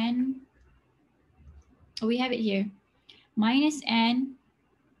minus n. Oh, we have it here. Minus n,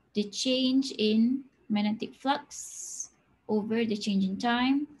 the change in magnetic flux over the change in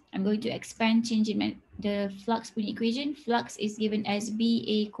time. I'm going to expand change in the flux equation. Flux is given as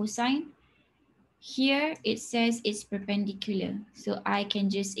BA cosine. Here it says it's perpendicular, so I can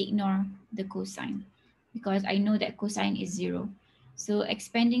just ignore the cosine because I know that cosine is 0. So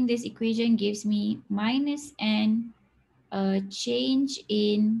expanding this equation gives me minus n change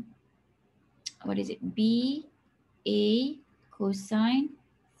in, what is it, B A cosine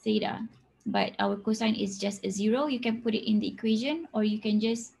theta. But our cosine is just a 0. You can put it in the equation or you can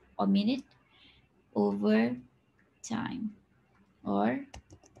just omit it, over time, or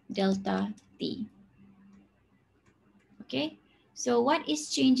delta t. Okay, so what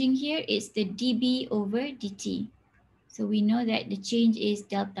is changing here is the dB over dt. So we know that the change is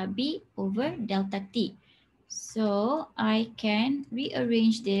delta B over delta t. So I can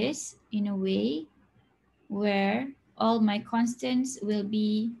rearrange this in a way where all my constants will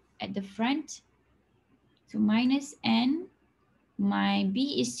be at the front. So minus n, my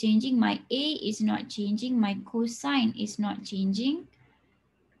B is changing, my A is not changing, my cosine is not changing,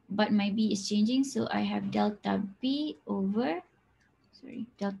 but my B is changing. So I have delta B over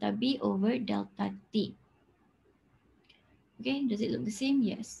delta t. Okay, does it look the same?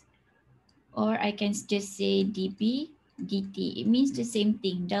 Yes. Or I can just say dB dt. It means the same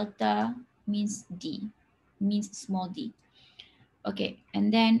thing. Delta means d, means small d. Okay,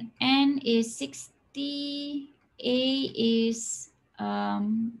 and then n is 60. A is,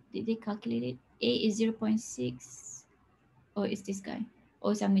 did they calculate it? A is 0.6. Oh, it's this guy.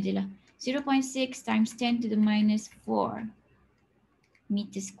 Oh, sama je lah. 0.6 times 10 to the minus 4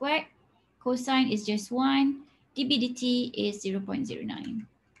 meter squared. Cosine is just 1. dB dt is 0.09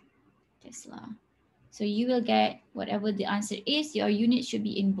 Tesla. So you will get whatever the answer is. Your unit should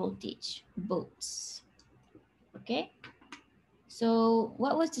be in voltage, volts. Okay. So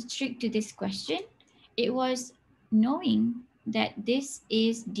what was the trick to this question? It was knowing that this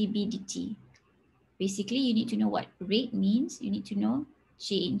is dB dt. Basically, you need to know what rate means. You need to know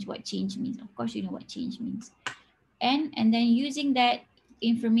change, what change means. Of course, you know what change means. And then using that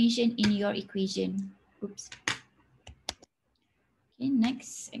information in your equation. Oops. Okay,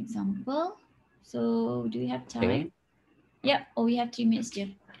 next example. So do we have time? Yep. Oh, we have 3 minutes, Jeff.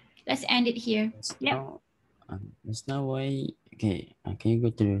 Let's end it here. Yep. Just now why, okay, can you go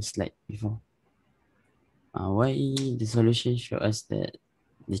to the slide before? Why the solution show us that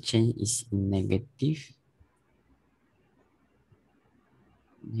the change is negative?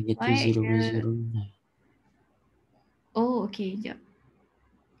 Negative Why 0.09. Oh, okay. Yep.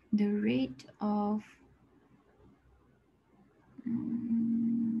 The rate of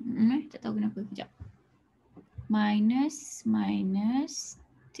tak tahu kenapa. Sekejap. Minus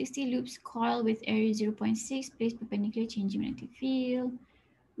 60 loops coil with area 0.6, place perpendicular, changing magnetic field.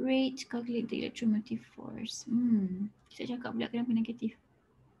 Rate, calculate the electromotive force. Kita cakap pula kenapa negatif.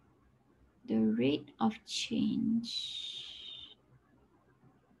 The rate of change.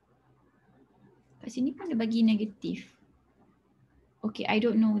 Kat sini pun dia bagi negatif. Okay, I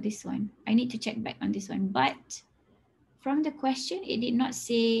don't know this one. I need to check back on this one. But from the question, it did not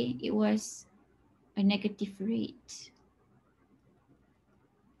say it was a negative rate.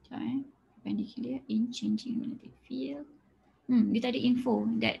 Okay, perpendicular in changing magnetic field. Dia tak ada info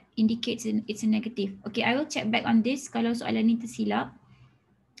that indicates it's a negative. Okay, I will check back on this kalau soalan ni tersilap.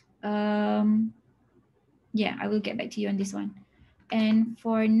 Yeah, I will get back to you on this one. And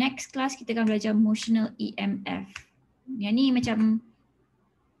for next class, kita akan belajar motional EMF. Yang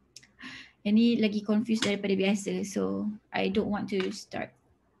ni lagi confused daripada biasa. So, I don't want to start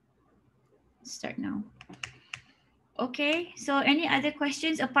now. Okay, so any other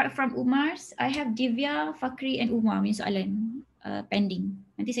questions apart from Umar's? I have Divya, Fakri and Umar punya soalan pending.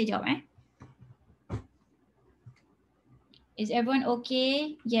 Nanti saya jawab Is everyone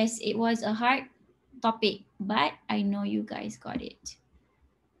okay? Yes, it was a hard topic, but I know you guys got it.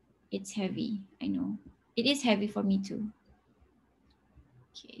 It's heavy, I know. It is heavy for me too.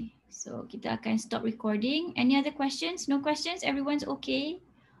 Okay, so kita akan stop recording. Any other questions? No questions? Everyone's okay?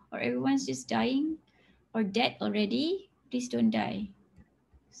 Or everyone's just dying? Or dead already? Please don't die.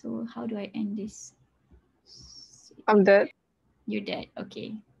 So how do I end this? I'm dead. You're dead.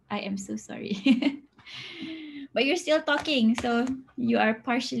 Okay. I am so sorry. But you're still talking, so you are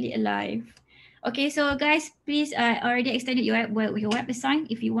partially alive. Okay, so guys, please, I already extended your web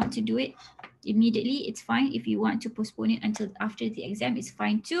assignment. If you want to do it immediately, it's fine. If you want to postpone it until after the exam, it's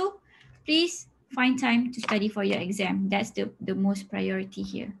fine too. Please find time to study for your exam. That's the most priority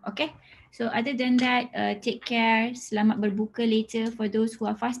here. Okay. So other than that, take care. Selamat berbuka later for those who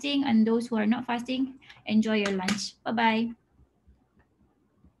are fasting, and those who are not fasting, enjoy your lunch. Bye-bye.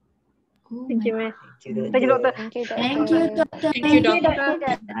 Oh Thank you, my Miss. Thank you, Doctor. Thank you, Thank Doctor. you. Thank Thank you, you, Doctor.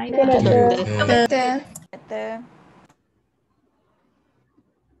 Bye Thank you, Doctor. Doctor.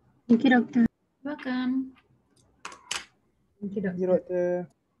 Thank you, Doctor. Welcome. Thank you,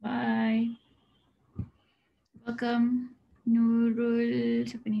 Doctor. Bye. Welcome. Nurul,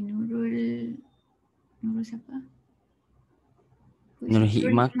 siapa ni? Nurul siapa? Nurul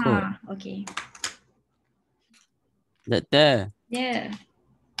Hikmah kot. Okay. Doktor, Yeah.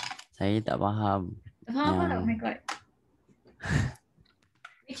 saya tak faham. Faham apa? Oh my god.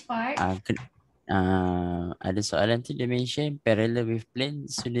 Which part? Ada soalan tu dia mention parallel with plane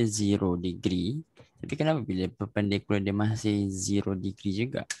sudah 0 degree. Tapi kenapa bila perpendicular dia masih 0 degree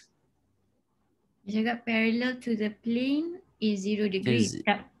juga? Dia cakap parallel to the plane is 0 degree. Is-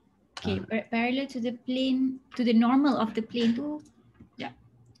 Okay, parallel to the plane, to the normal of the plane tu. Yeah.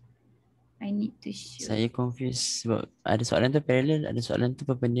 I need to show. Saya confused sebab ada soalan tu parallel, ada soalan tu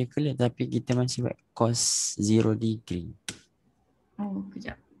perpendicular tapi kita masih buat cos 0 degree. Oh,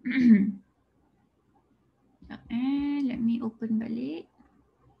 kejap. Let me open balik.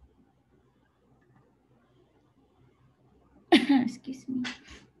 Excuse me.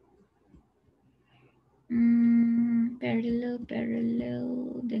 Parallel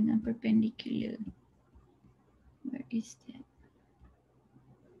dengan perpendicular. Where is that?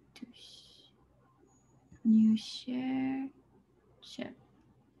 New share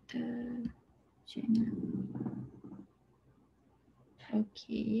chapter channel.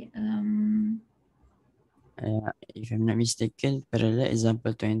 Okay. If I'm not mistaken, parallel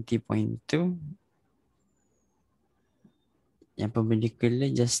example 20.2. Yang perpendicular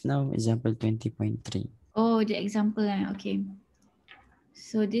just now example 20.3. Oh, the example lah. Okay.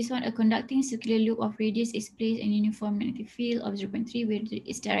 So this one, a conducting circular loop of radius is placed in uniform magnetic field of 0.3 where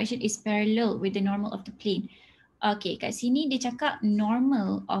its direction is parallel with the normal of the plane. Okay, kat sini dia cakap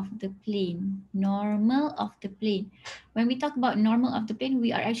normal of the plane. Normal of the plane. When we talk about normal of the plane,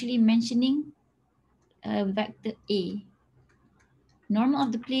 we are actually mentioning vector A. Normal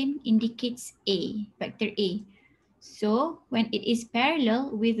of the plane indicates A, vector A. So when it is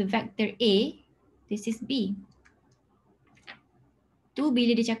parallel with vector A, this is B. Tu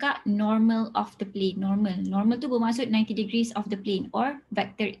bila dia cakap normal of the plane, normal. Normal tu bermaksud 90 degrees of the plane or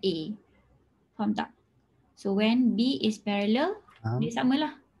vector A. Faham tak? So when B is parallel, dia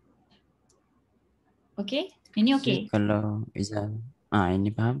samalah. Okay? Ini okay? So, kalau example, ini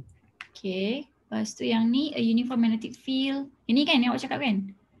faham? Okay. Lepas tu yang ni, a uniform magnetic field. Ini kan yang awak cakap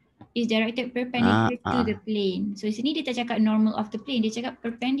kan? Is directed perpendicular to the plane. So di sini dia tak cakap normal of the plane, dia cakap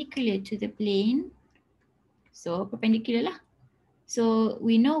perpendicular to the plane. So perpendicular lah. So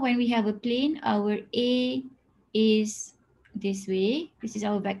we know when we have a plane, our A is this way. This is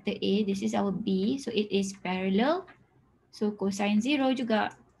our vector A. This is our B. So it is parallel. So cosine 0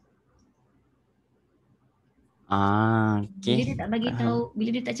 juga. Okay. Bila dia tak bagi tahu, bila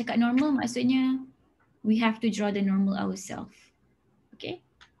dia tak cakap normal, maksudnya we have to draw the normal ourselves. Okay?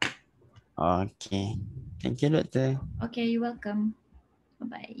 Okay. Thank you, Doctor. Okay, you're welcome.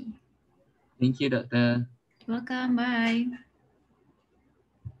 Bye-bye. Thank you, Doctor. You're welcome. Bye.